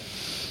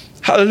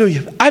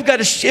 Hallelujah.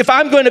 If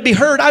I'm going to be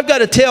heard, I've got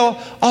to tell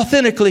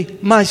authentically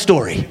my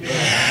story.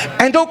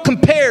 And don't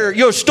compare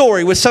your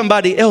story with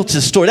somebody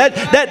else's story.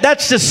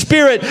 That's the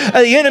spirit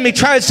the enemy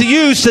tries to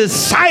use to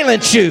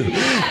silence you.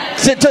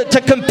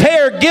 To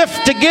compare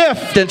gift to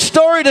gift and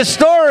story to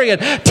story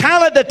and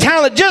talent to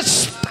talent.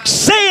 Just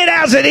say it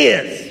as it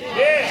is.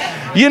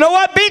 You know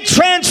what? Be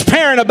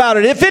transparent about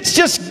it. If it's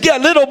just a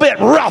little bit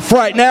rough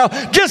right now,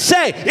 just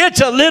say, "It's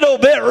a little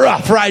bit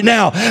rough right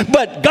now,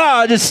 but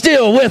God is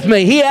still with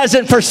me. He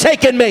hasn't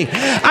forsaken me.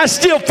 I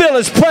still feel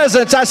His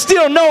presence. I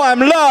still know I'm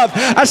loved.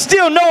 I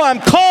still know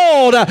I'm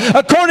called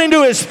according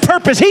to His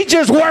purpose. He's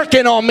just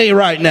working on me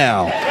right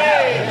now."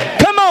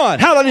 Come on.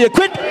 Hallelujah.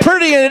 Quit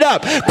prettying it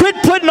up. Quit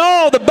putting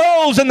all the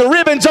bows and the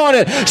ribbons on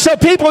it so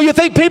you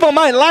think people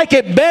might like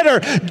it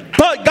better.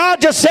 But God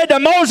just said to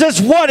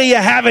Moses, "What do you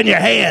have in your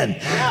hand?"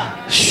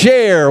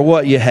 Share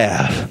what you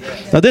have.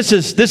 Now this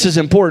is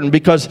important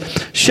because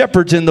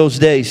shepherds in those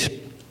days,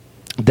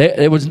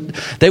 they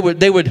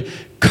would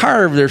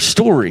carve their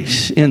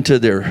stories into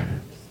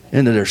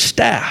their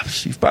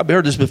staffs. You've probably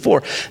heard this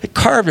before. They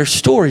carve their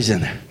stories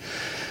in there.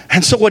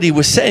 And so what he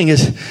was saying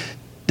is,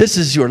 this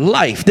is your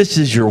life. This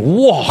is your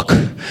walk.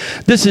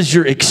 This is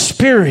your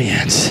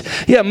experience.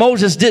 Yeah,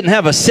 Moses didn't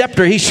have a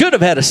scepter. He should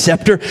have had a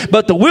scepter,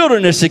 but the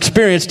wilderness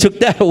experience took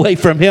that away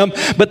from him.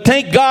 But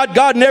thank God,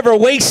 God never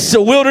wastes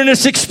a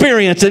wilderness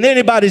experience in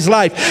anybody's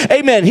life.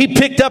 Amen. He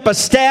picked up a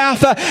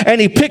staff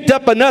and he picked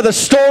up another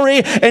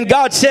story, and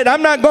God said,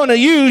 "I'm not going to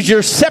use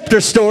your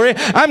scepter story.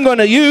 I'm going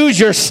to use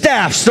your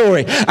staff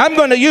story. I'm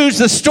going to use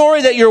the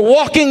story that you're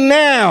walking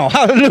now."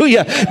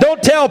 Hallelujah.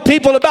 Don't tell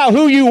people about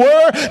who you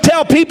were.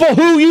 Tell people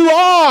who you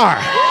are.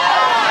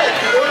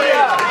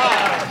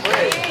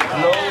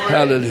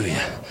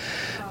 Hallelujah.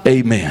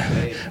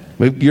 Amen.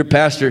 Your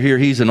pastor here,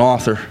 he's an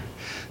author,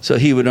 so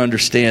he would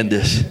understand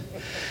this.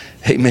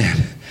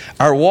 Amen.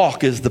 Our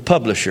walk is the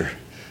publisher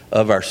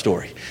of our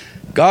story.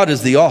 God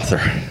is the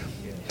author.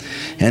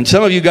 And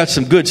some of you got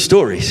some good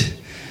stories.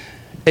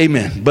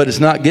 Amen. But it's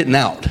not getting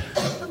out.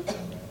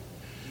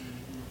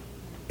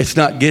 It's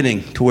not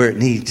getting to where it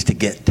needs to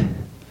get.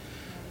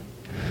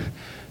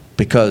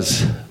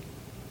 Because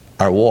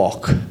our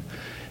walk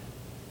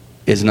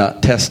is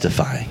not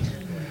testifying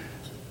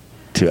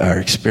to our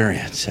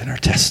experience and our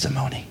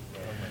testimony.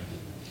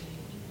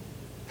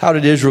 How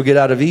did Israel get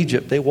out of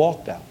Egypt? They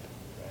walked out.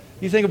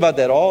 You think about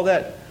that, all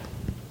that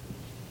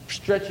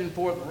stretching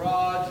forth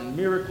rods and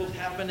miracles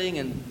happening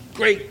and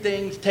great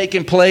things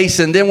taking place.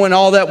 And then when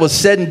all that was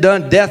said and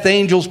done, death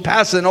angels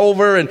passing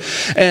over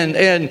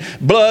and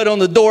blood on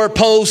the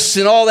doorposts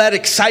and all that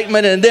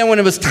excitement. And then when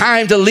it was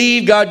time to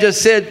leave, God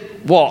just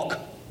said, walk.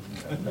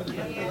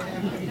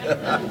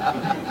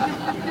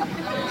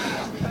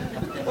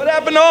 What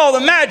happened to all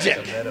the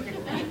magic?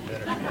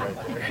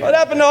 What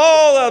happened to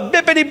all the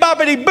bippity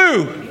boppity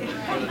boo?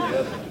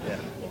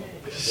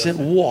 He said,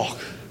 walk.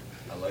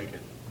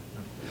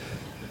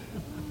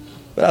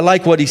 But I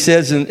like what he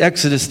says in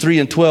Exodus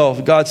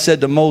 3:12. God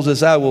said to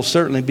Moses, I will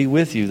certainly be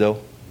with you,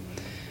 though.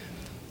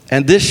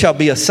 And this shall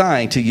be a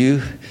sign to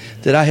you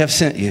that I have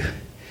sent you.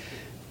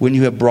 When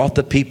you have brought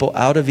the people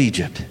out of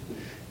Egypt,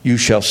 you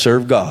shall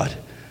serve God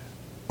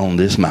on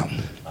this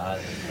mountain.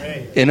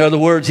 In other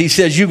words, he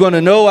says, you're going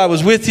to know I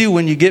was with you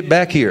when you get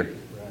back here.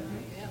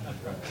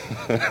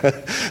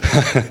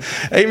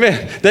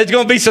 Amen. There's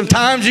going to be some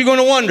times you're going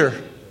to wonder,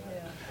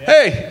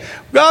 hey,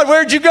 God,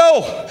 where'd you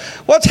go?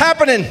 What's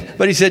happening?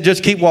 But he said,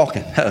 just keep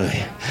walking.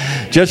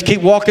 Just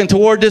keep walking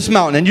toward this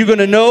mountain. And you're going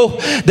to know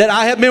that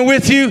I have been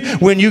with you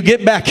when you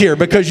get back here.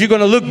 Because you're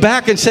going to look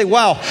back and say,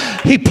 wow,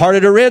 he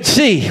parted a Red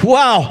Sea.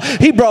 Wow,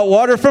 he brought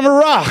water from a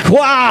rock.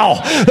 Wow,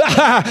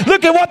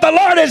 look at what the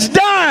Lord has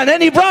done.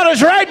 And he brought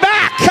us right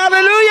back.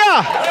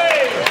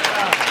 Hallelujah.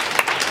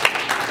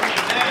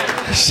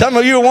 Some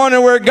of you are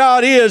wondering where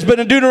God is, but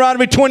in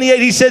Deuteronomy 28,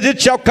 he says, it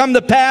shall come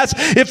to pass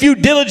if you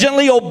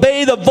diligently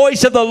obey the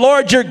voice of the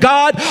Lord your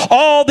God,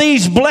 all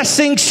these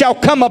blessings shall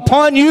come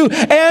upon you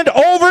and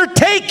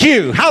overtake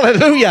you.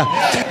 Hallelujah.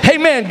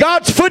 Amen.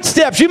 God's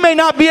footsteps, you may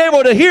not be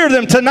able to hear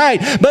them tonight,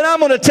 but I'm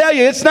going to tell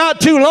you, it's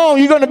not too long.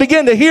 You're going to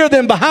begin to hear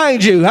them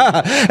behind you,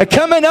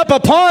 coming up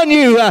upon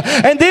you,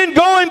 and then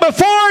going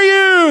before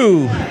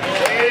you.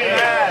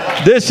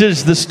 This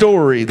is the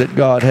story that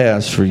God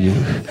has for you.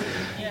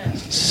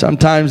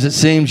 Sometimes it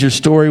seems your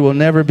story will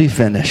never be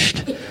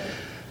finished.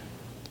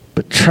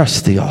 But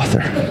trust the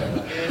author.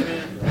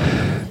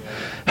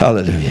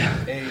 Hallelujah.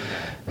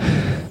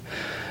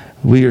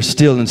 We are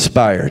still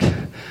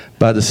inspired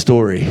by the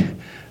story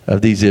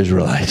of these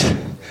Israelites.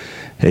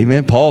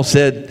 Amen. Paul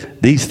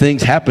said these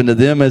things happened to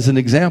them as an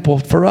example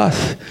for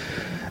us.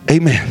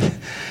 Amen.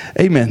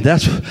 Amen.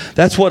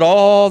 That's what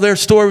all their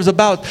story was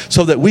about,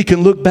 so that we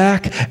can look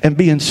back and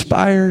be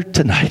inspired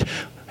tonight.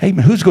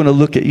 Amen. Who's going to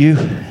look at you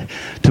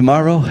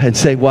tomorrow and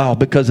say, wow,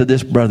 because of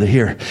this brother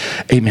here,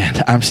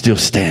 amen, I'm still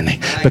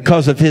standing.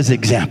 Because of his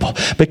example,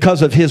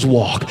 because of his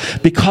walk,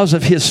 because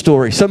of his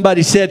story.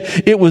 Somebody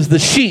said it was the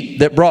sheep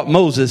that brought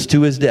Moses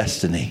to his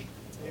destiny.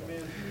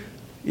 Amen.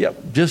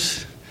 Yep,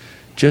 just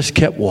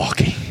kept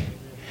walking.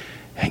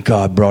 And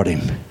God brought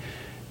him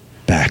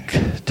back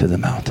to the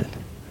mountain.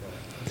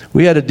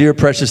 We had a dear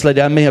precious lady.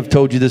 I may have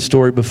told you this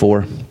story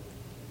before.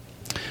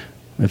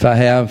 If I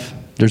have,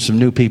 there's some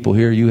new people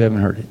here. You haven't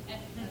heard it.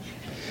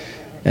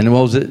 And the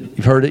ones that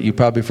you've heard it, you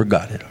probably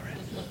forgot it already.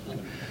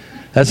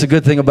 That's the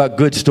good thing about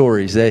good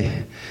stories.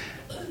 They're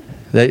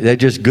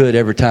just good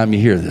every time you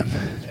hear them.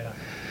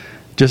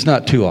 Just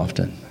not too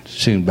often.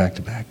 Soon back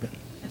to back.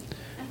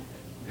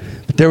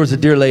 But there was a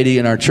dear lady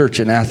in our church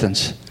in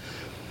Athens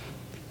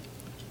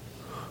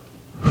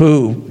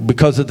who,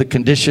 because of the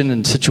condition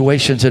and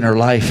situations in her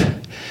life,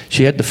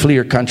 she had to flee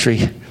her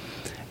country.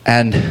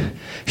 And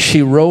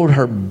she rode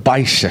her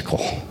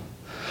bicycle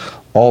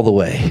all the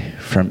way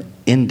from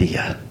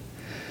India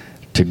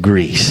to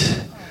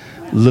Greece,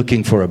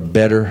 looking for a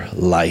better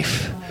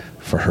life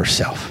for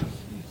herself.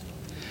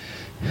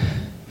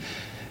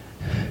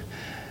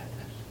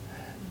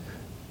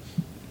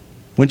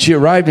 When she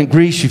arrived in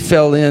Greece, she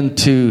fell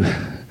into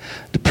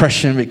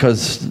depression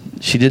because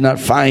she did not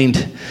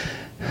find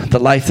the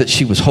life that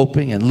she was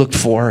hoping and looked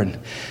for. And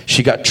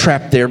she got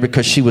trapped there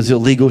because she was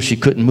illegal. She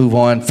couldn't move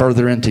on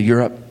further into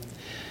Europe.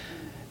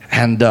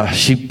 And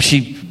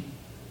she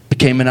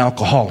became an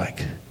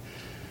alcoholic.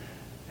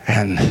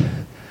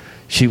 And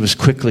she was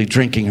quickly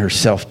drinking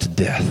herself to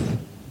death.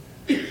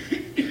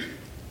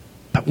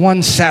 But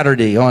one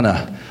Saturday on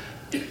a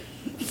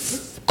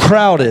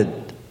crowded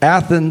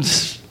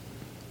Athens,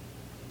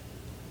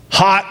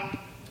 hot,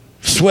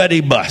 sweaty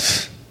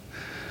bus,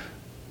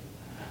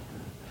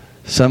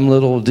 some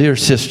little dear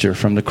sister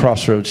from the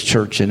Crossroads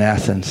Church in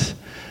Athens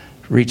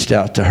reached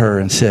out to her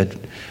and said,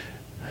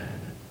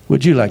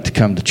 would you like to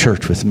come to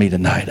church with me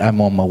tonight? I'm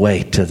on my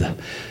way to the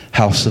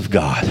house of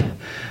God.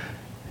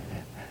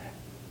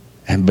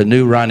 And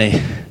Banu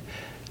Rani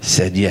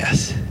said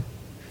yes.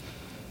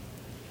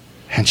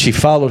 And she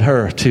followed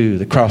her to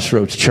the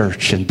Crossroads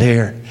Church, and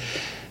there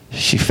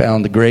she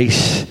found the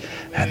grace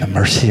and the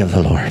mercy of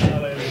the Lord.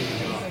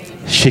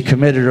 She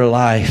committed her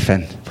life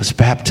and was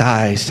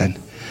baptized. And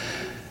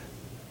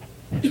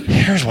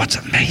here's what's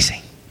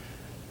amazing.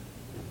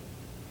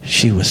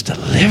 She was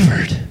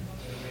delivered.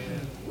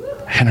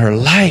 And her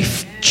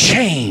life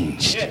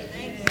changed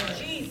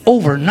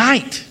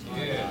overnight.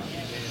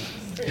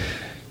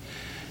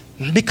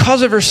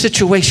 Because of her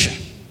situation,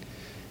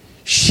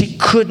 she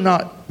could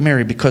not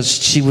marry because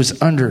she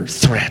was under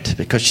threat,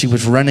 because she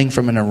was running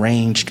from an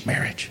arranged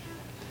marriage.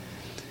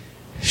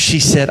 She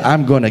said,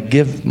 I'm going to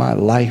give my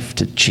life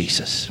to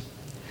Jesus.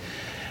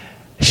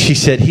 She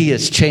said, He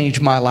has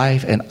changed my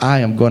life, and I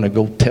am going to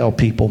go tell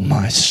people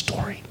my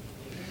story.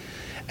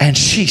 And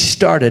she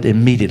started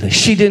immediately.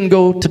 She didn't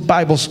go to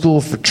Bible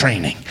school for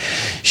training.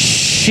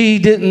 She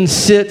didn't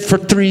sit for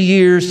 3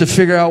 years to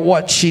figure out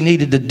what she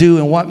needed to do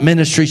and what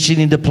ministry she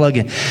needed to plug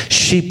in.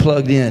 She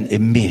plugged in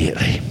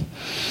immediately.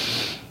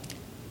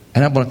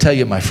 And I'm going to tell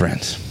you, my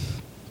friends,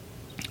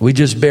 we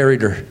just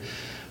buried her.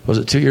 Was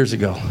it 2 years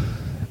ago?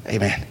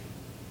 Amen.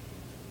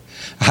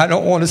 I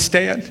don't want to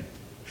stand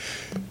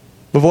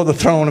before the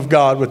throne of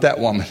God with that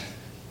woman.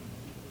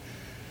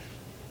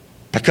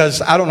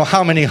 Because I don't know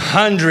how many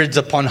hundreds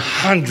upon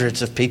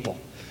hundreds of people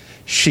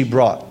she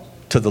brought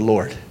to the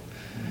Lord.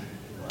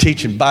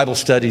 Teaching Bible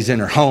studies in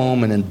her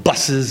home and in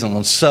buses and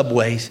on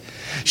subways.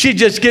 She'd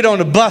just get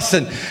on a bus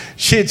and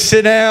she'd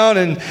sit down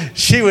and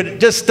she would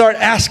just start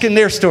asking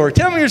their story.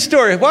 Tell me your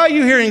story. Why are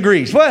you here in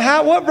Greece?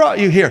 What brought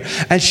you here?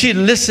 And she'd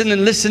listen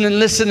and listen and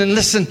listen and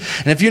listen.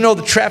 And if you know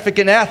the traffic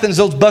in Athens,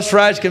 those bus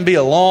rides can be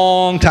a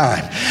long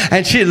time.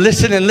 And she'd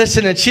listen and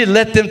listen and she'd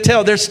let them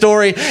tell their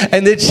story.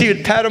 And then she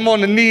would pat them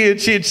on the knee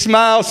and she'd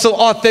smile so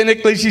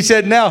authentically. She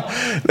said, now,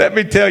 let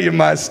me tell you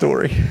my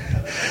story.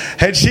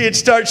 And she'd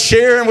start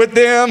sharing with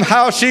them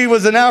how she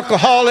was an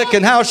alcoholic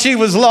and how she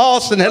was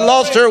lost and had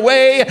lost her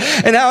way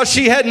and how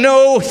she had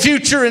no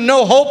future and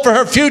no hope for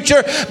her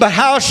future, but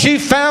how she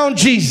found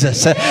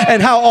Jesus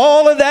and how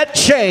all of that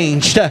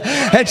changed.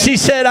 And she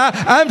said,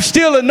 I'm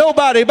still a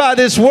nobody by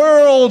this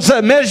world's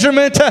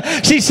measurement.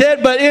 She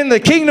said, but in the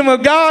kingdom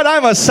of God,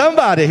 I'm a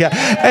somebody.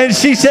 And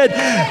she said,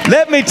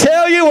 let me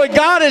tell you what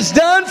God has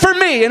done for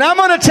me. And I'm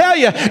going to tell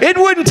you, it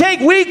wouldn't take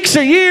weeks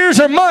or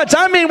years or months.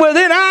 I mean,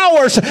 within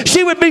hours,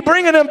 she would be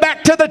bringing them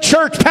back to the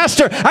church.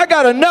 Pastor, I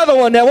got another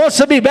one that wants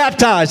to be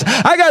baptized.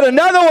 I got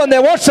another one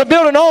that wants to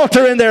build an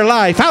altar in their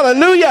life.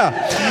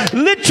 Hallelujah.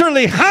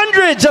 Literally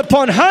hundreds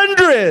upon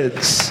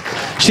hundreds.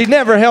 She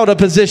never held a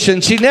position.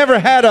 She never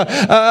had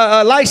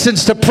a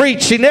license to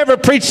preach. She never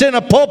preached in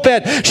a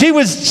pulpit. She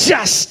was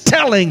just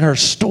telling her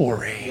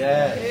story.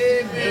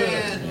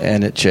 Yes.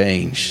 And it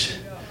changed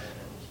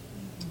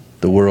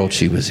the world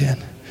she was in.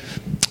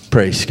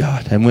 Praise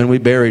God. And when we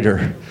buried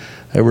her,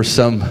 there were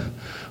some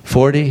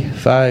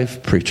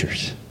 45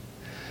 preachers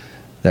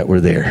that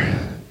were there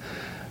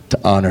to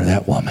honor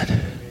that woman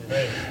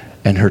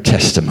and her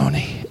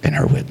testimony and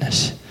her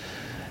witness.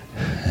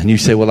 And you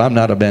say, well, I'm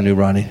not a Banu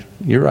Rani.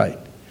 You're right.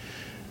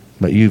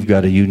 But you've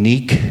got a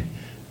unique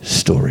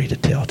story to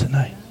tell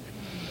tonight.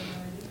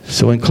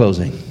 So in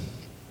closing,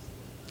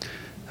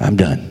 I'm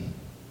done.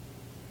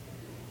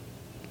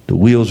 The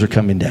wheels are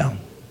coming down.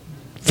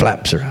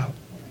 Flaps are out.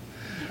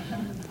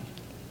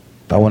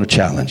 But I want to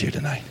challenge you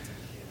tonight.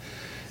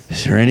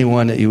 Is there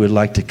anyone that you would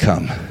like to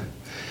come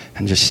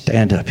and just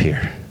stand up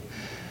here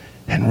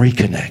and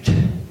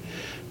reconnect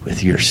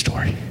with your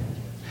story?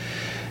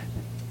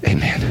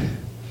 Amen.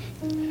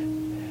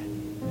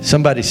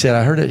 Somebody said,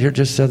 I heard it here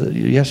just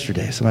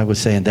yesterday. Somebody was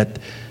saying that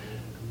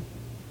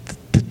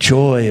the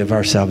joy of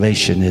our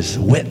salvation is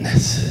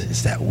witness.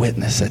 It's that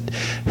witness that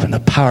when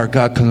the power of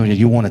God comes on you,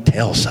 you want to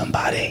tell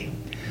somebody.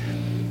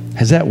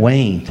 Has that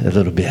waned a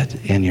little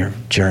bit in your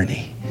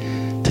journey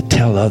to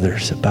tell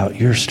others about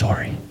your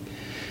story?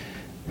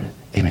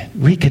 Amen.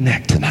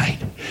 Reconnect tonight.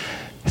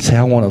 Say,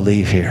 I want to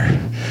leave here,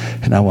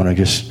 and I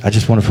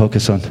just want to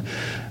focus on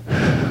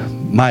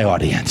my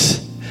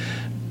audience,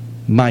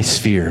 my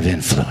sphere of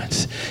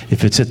influence.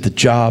 If it's at the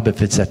job,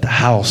 if it's at the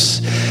house,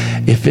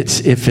 if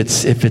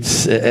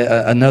it's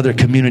another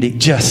community,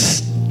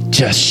 just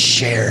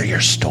share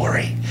your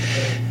story.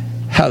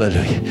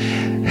 Hallelujah.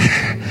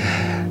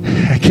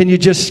 Can you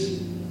just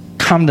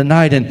come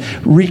tonight and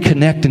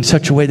reconnect in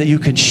such a way that you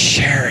can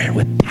share it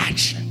with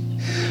passion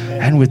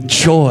and with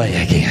joy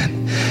again?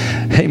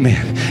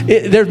 Amen.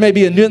 There may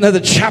be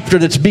another chapter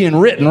that's being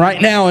written right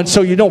now, and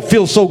so you don't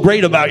feel so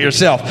great about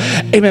yourself.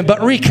 Amen. But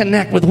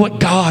reconnect with what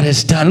God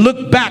has done.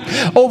 Look back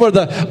over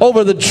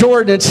the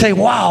Jordan and say,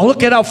 wow,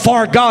 look at how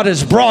far God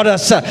has brought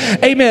us.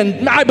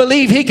 Amen. I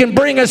believe He can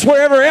bring us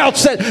wherever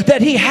else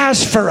that He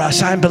has for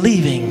us. I'm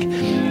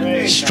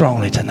believing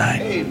strongly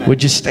tonight. Amen.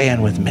 Would you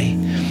stand with me?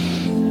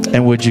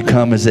 And would you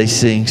come as they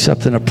sing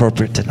something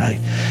appropriate tonight?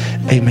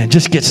 Amen.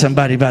 Just get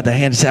somebody by the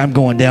hand and say, I'm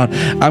going down.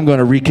 I'm going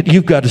to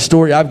you've got a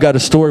story. I've got a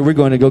story. We're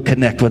going to go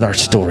connect with our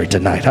story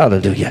tonight.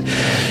 Hallelujah.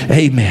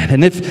 Amen.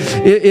 And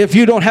if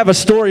you don't have a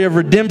story of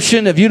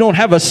redemption, if you don't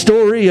have a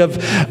story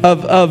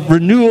of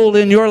renewal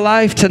in your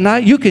life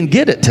tonight, you can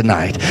get it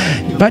tonight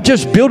by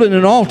just building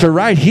an altar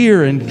right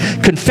here and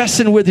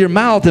confessing with your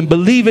mouth and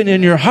believing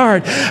in your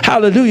heart.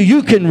 Hallelujah.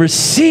 You can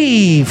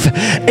receive,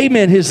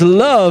 amen, His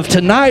love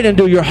tonight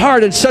into your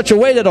heart in such a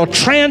way that it'll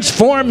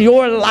transform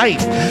your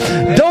life.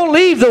 Don't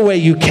leave the way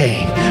you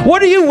came.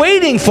 What are you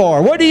waiting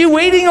for? What are you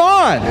waiting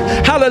on?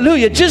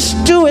 Hallelujah.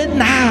 Just do it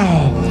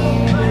now.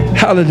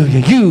 Hallelujah.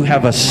 You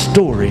have a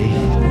story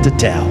to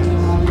tell.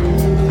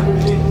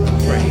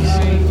 Praise.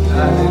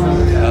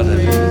 Hallelujah.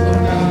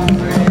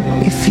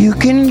 you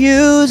can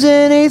use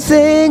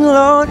anything,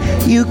 Lord,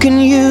 you can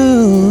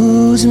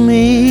use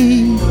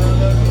me.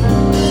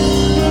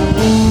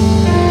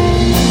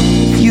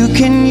 If you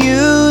can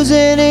use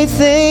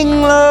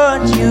anything,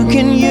 Lord, you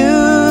can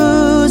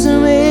use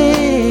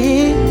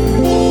me.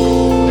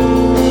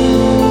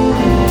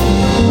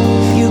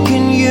 If you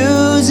can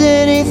use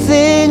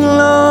anything,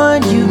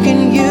 Lord, you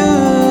can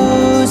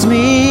use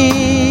me.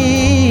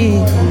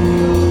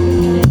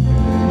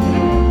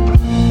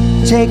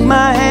 Take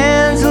my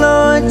hands,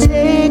 Lord,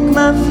 take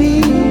my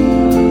feet.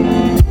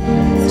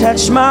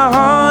 Touch my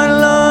heart,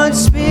 Lord,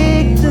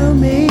 speak to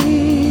me.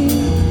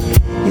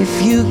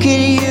 If you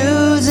can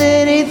use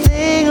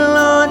anything,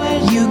 Lord,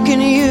 you can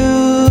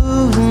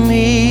use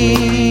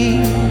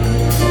me.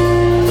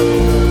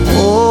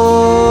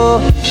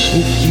 Oh,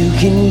 if you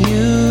can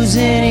use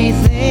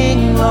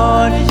anything,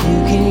 Lord, you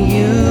can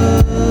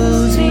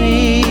use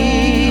me.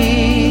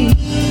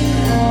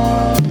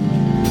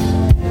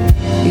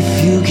 If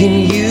you can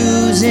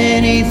use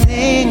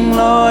anything,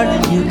 Lord,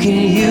 you can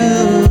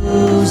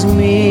use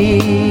me.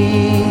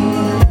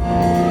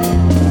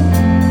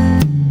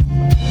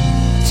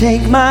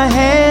 Take my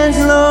hands,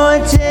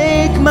 Lord,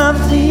 take my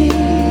feet.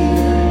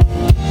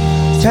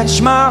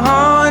 Touch my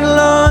heart,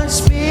 Lord,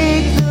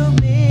 speak to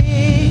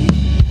me.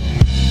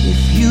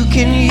 If you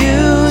can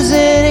use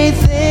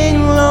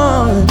anything,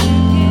 Lord.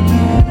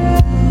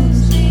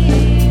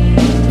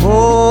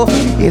 Oh,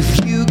 if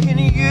you can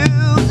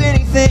use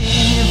anything,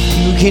 if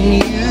you can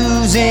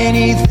use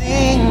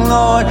anything,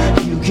 Lord,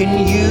 you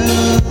can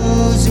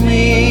use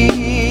me.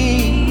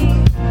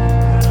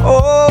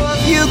 Oh,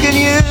 if you can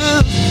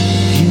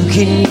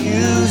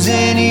use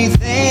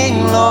anything,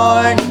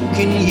 Lord, you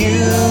can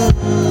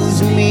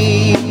use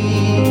me.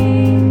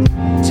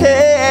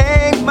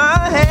 Take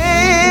my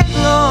hand,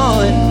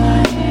 Lord,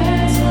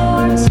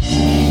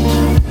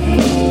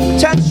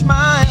 touch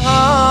my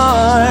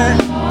heart.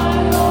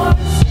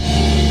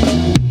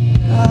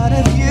 God,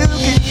 if you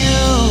can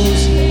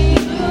use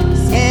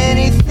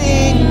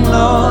anything,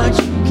 Lord,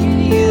 you can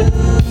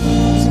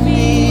use me.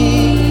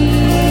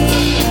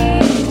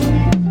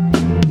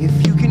 If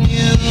you can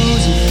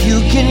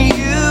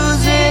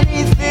use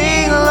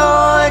anything,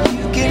 Lord,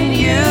 you can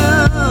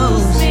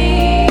use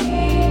me.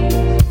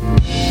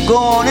 Go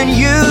on and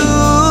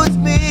use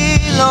me,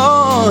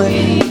 Lord.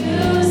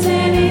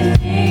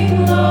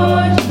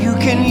 You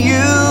can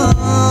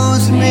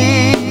use me.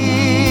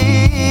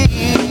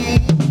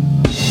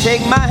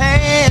 Take my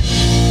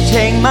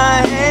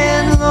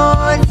hand,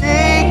 Lord,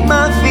 take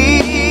my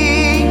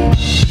feet.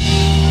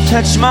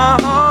 Touch my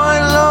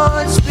heart,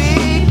 Lord,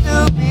 speak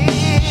to me.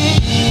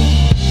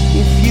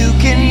 If you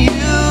can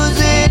use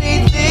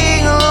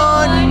anything,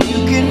 Lord, you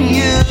can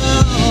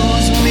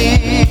use me.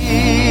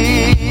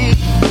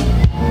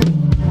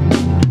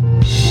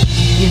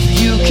 If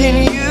you can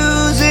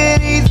use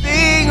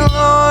anything,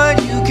 Lord,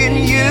 you can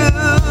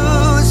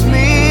use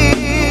me.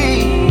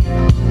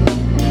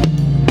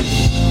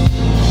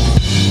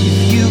 If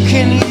you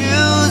can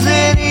use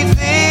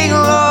anything,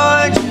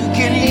 Lord, you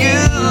can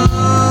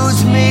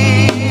use me.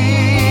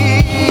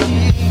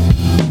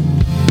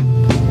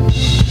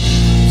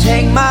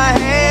 Take my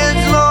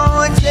hands,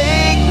 Lord,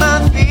 take my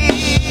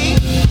feet.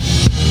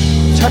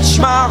 Touch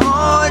my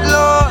heart,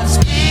 Lord,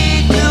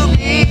 speak to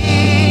me.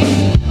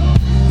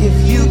 If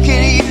you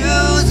can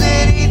use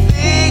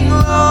anything,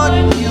 Lord,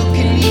 you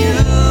can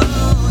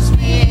use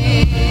me.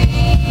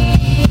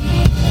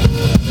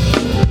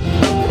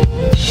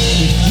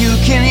 If you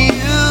can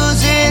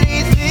use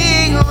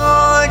anything,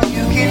 Lord,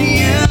 you can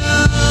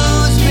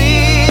use me.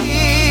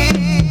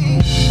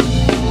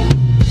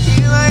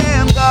 Here I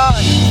am,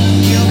 God.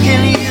 You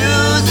can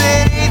use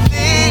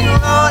anything,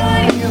 Lord,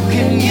 you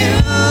can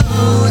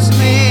use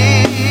me.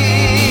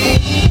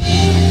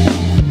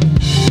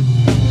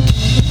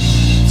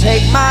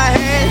 Take my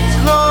hands,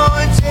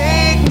 Lord,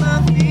 take my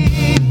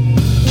feet.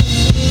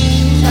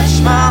 Touch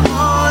my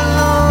heart,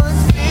 Lord,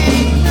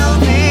 speak to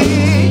me.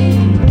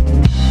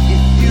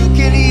 If you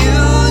can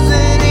use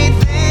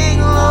anything,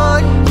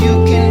 Lord, you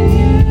can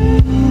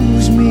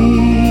use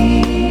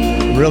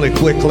me. Really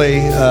quickly,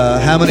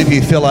 how many of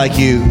you feel like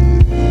you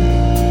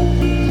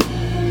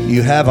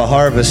have a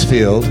harvest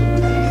field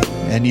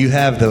and you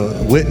have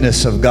the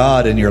witness of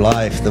God in your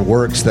life, the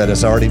works that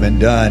has already been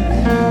done?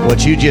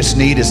 What you just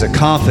need is a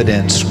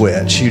confidence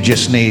switch. You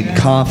just need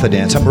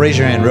confidence. Raise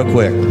your hand real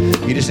quick.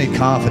 You just need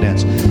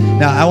confidence.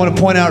 Now, I want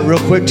to point out real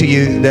quick to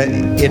you that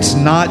it's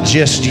not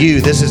just you.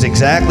 This is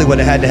exactly what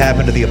had to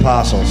happen to the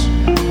apostles.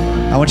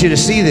 I want you to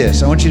see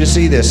this. I want you to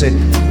see this.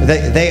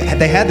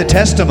 They had the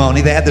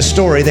testimony. They had the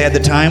story. They had the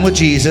time with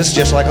Jesus,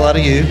 just like a lot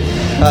of you.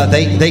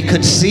 They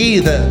could see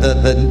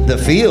the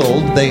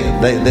field,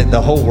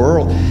 the whole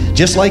world,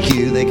 just like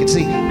you. They could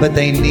see, but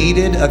they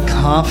needed a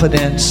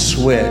confidence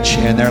switch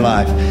in their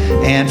life.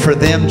 And for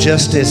them,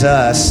 just as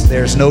us,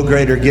 there's no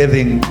greater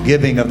giving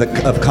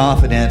of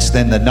confidence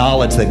than the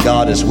knowledge that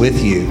God is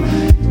with you.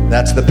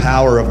 That's the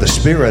power of the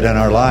Spirit in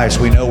our lives.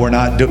 We know we're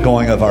not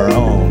going of our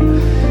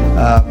own.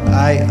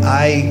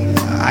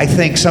 I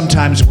think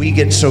sometimes we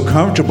get so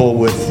comfortable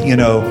with,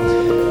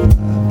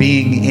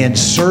 being in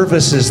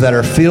services that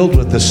are filled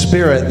with the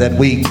Spirit, that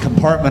we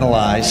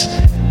compartmentalize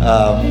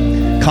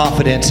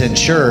confidence in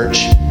church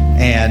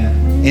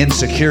and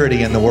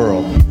insecurity in the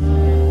world.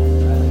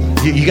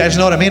 You guys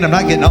know what I mean? I'm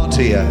not getting on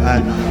to you.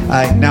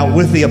 Now,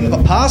 with the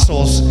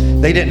apostles,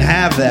 they didn't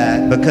have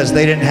that because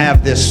they didn't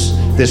have this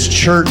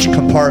church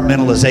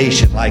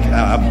compartmentalization. Like,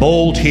 I'm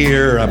bold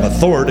here, I'm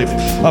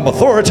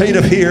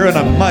authoritative here, and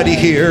I'm mighty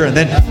here, and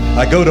then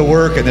I go to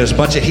work and there's a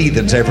bunch of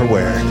heathens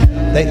everywhere.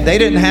 They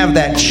didn't have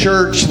that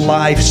church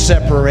life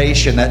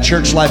separation, that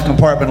church life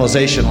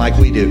compartmentalization like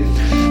we do.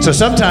 So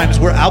sometimes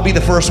I'll be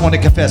the first one to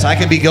confess. I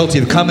can be guilty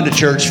of coming to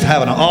church,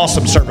 having an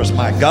awesome service.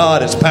 My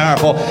God, it's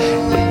powerful.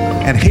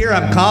 And here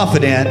I'm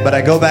confident, but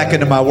I go back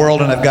into my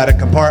world and I've got it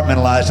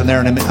compartmentalized, and there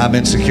I'm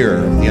insecure.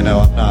 I'm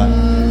not.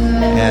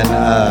 And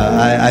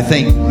I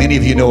think many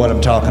of you know what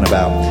I'm talking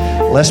about.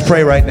 Let's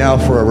pray right now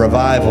for a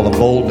revival of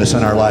boldness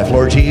in our life.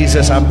 Lord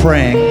Jesus, I'm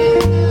praying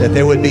that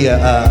there would be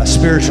a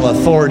spiritual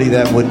authority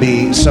that would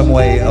be some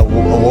way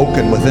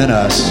awoken within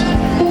us.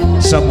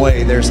 Some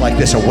way there's like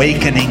this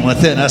awakening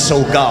within us,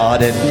 oh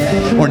God,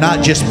 and we're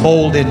not just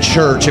bold in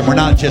church, and we're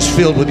not just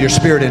filled with your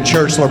Spirit in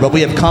church, Lord, but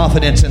we have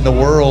confidence in the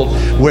world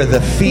where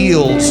the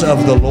fields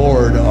of the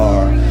Lord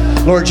are.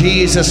 Lord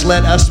Jesus,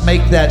 let us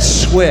make that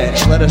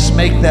switch. Let us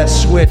make that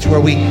switch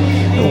where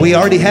we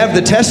already have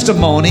the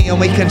testimony and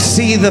we can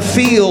see the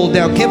field.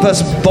 Now give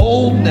us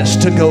boldness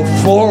to go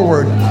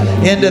forward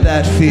into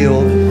that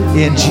field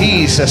in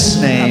Jesus'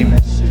 name.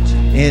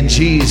 In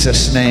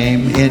Jesus'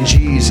 name. In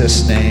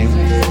Jesus' name.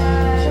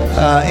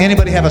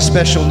 Anybody have a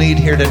special need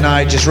here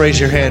tonight? Just raise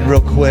your hand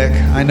real quick.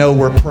 I know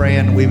we're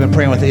praying. We've been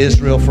praying with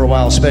Israel for a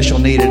while. Special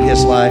need in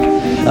his life.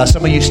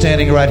 Some of you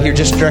standing right here,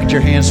 just direct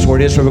your hands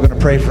toward Israel. We're going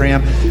to pray for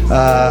him.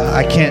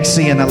 I can't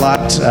see in a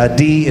lot.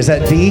 D, is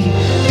that D?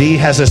 D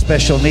has a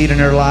special need in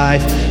her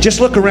life. Just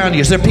look around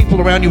you. Is there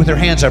people around you with their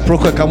hands up? Real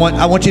quick, I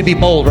want you to be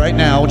bold right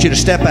now. I want you to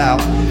step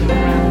out.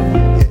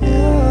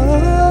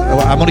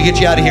 I'm going to get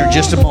you out of here in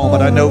just a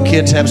moment. I know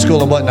kids have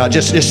school and whatnot.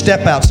 Just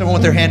step out, someone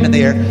with their hand in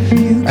the air.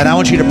 And I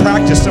want you to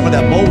practice some of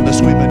that boldness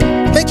we've been.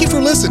 Thank you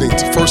for listening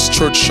to First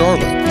Church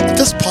Charlotte. If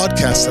this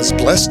podcast has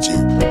blessed you,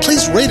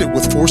 please rate it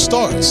with 4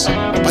 stars.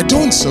 By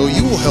doing so,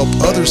 you will help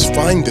others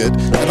find it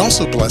and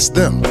also bless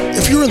them.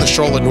 If you're in the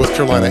Charlotte, North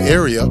Carolina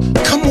area,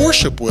 come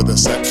worship with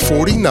us at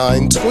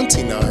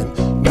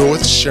 4929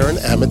 North Sharon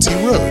Amity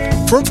Road.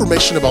 For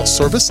information about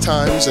service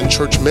times and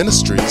church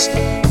ministries,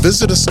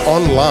 visit us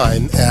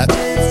online at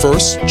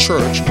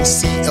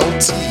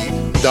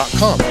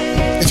firstchurchclt.com.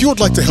 If you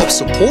would like to help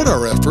support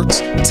our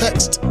efforts,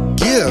 text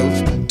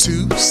GIVE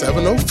to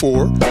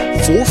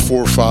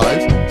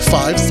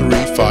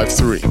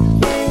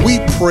 704-445-5353. We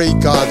pray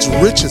God's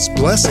richest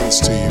blessings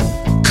to you.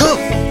 Come,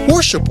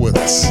 worship with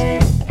us.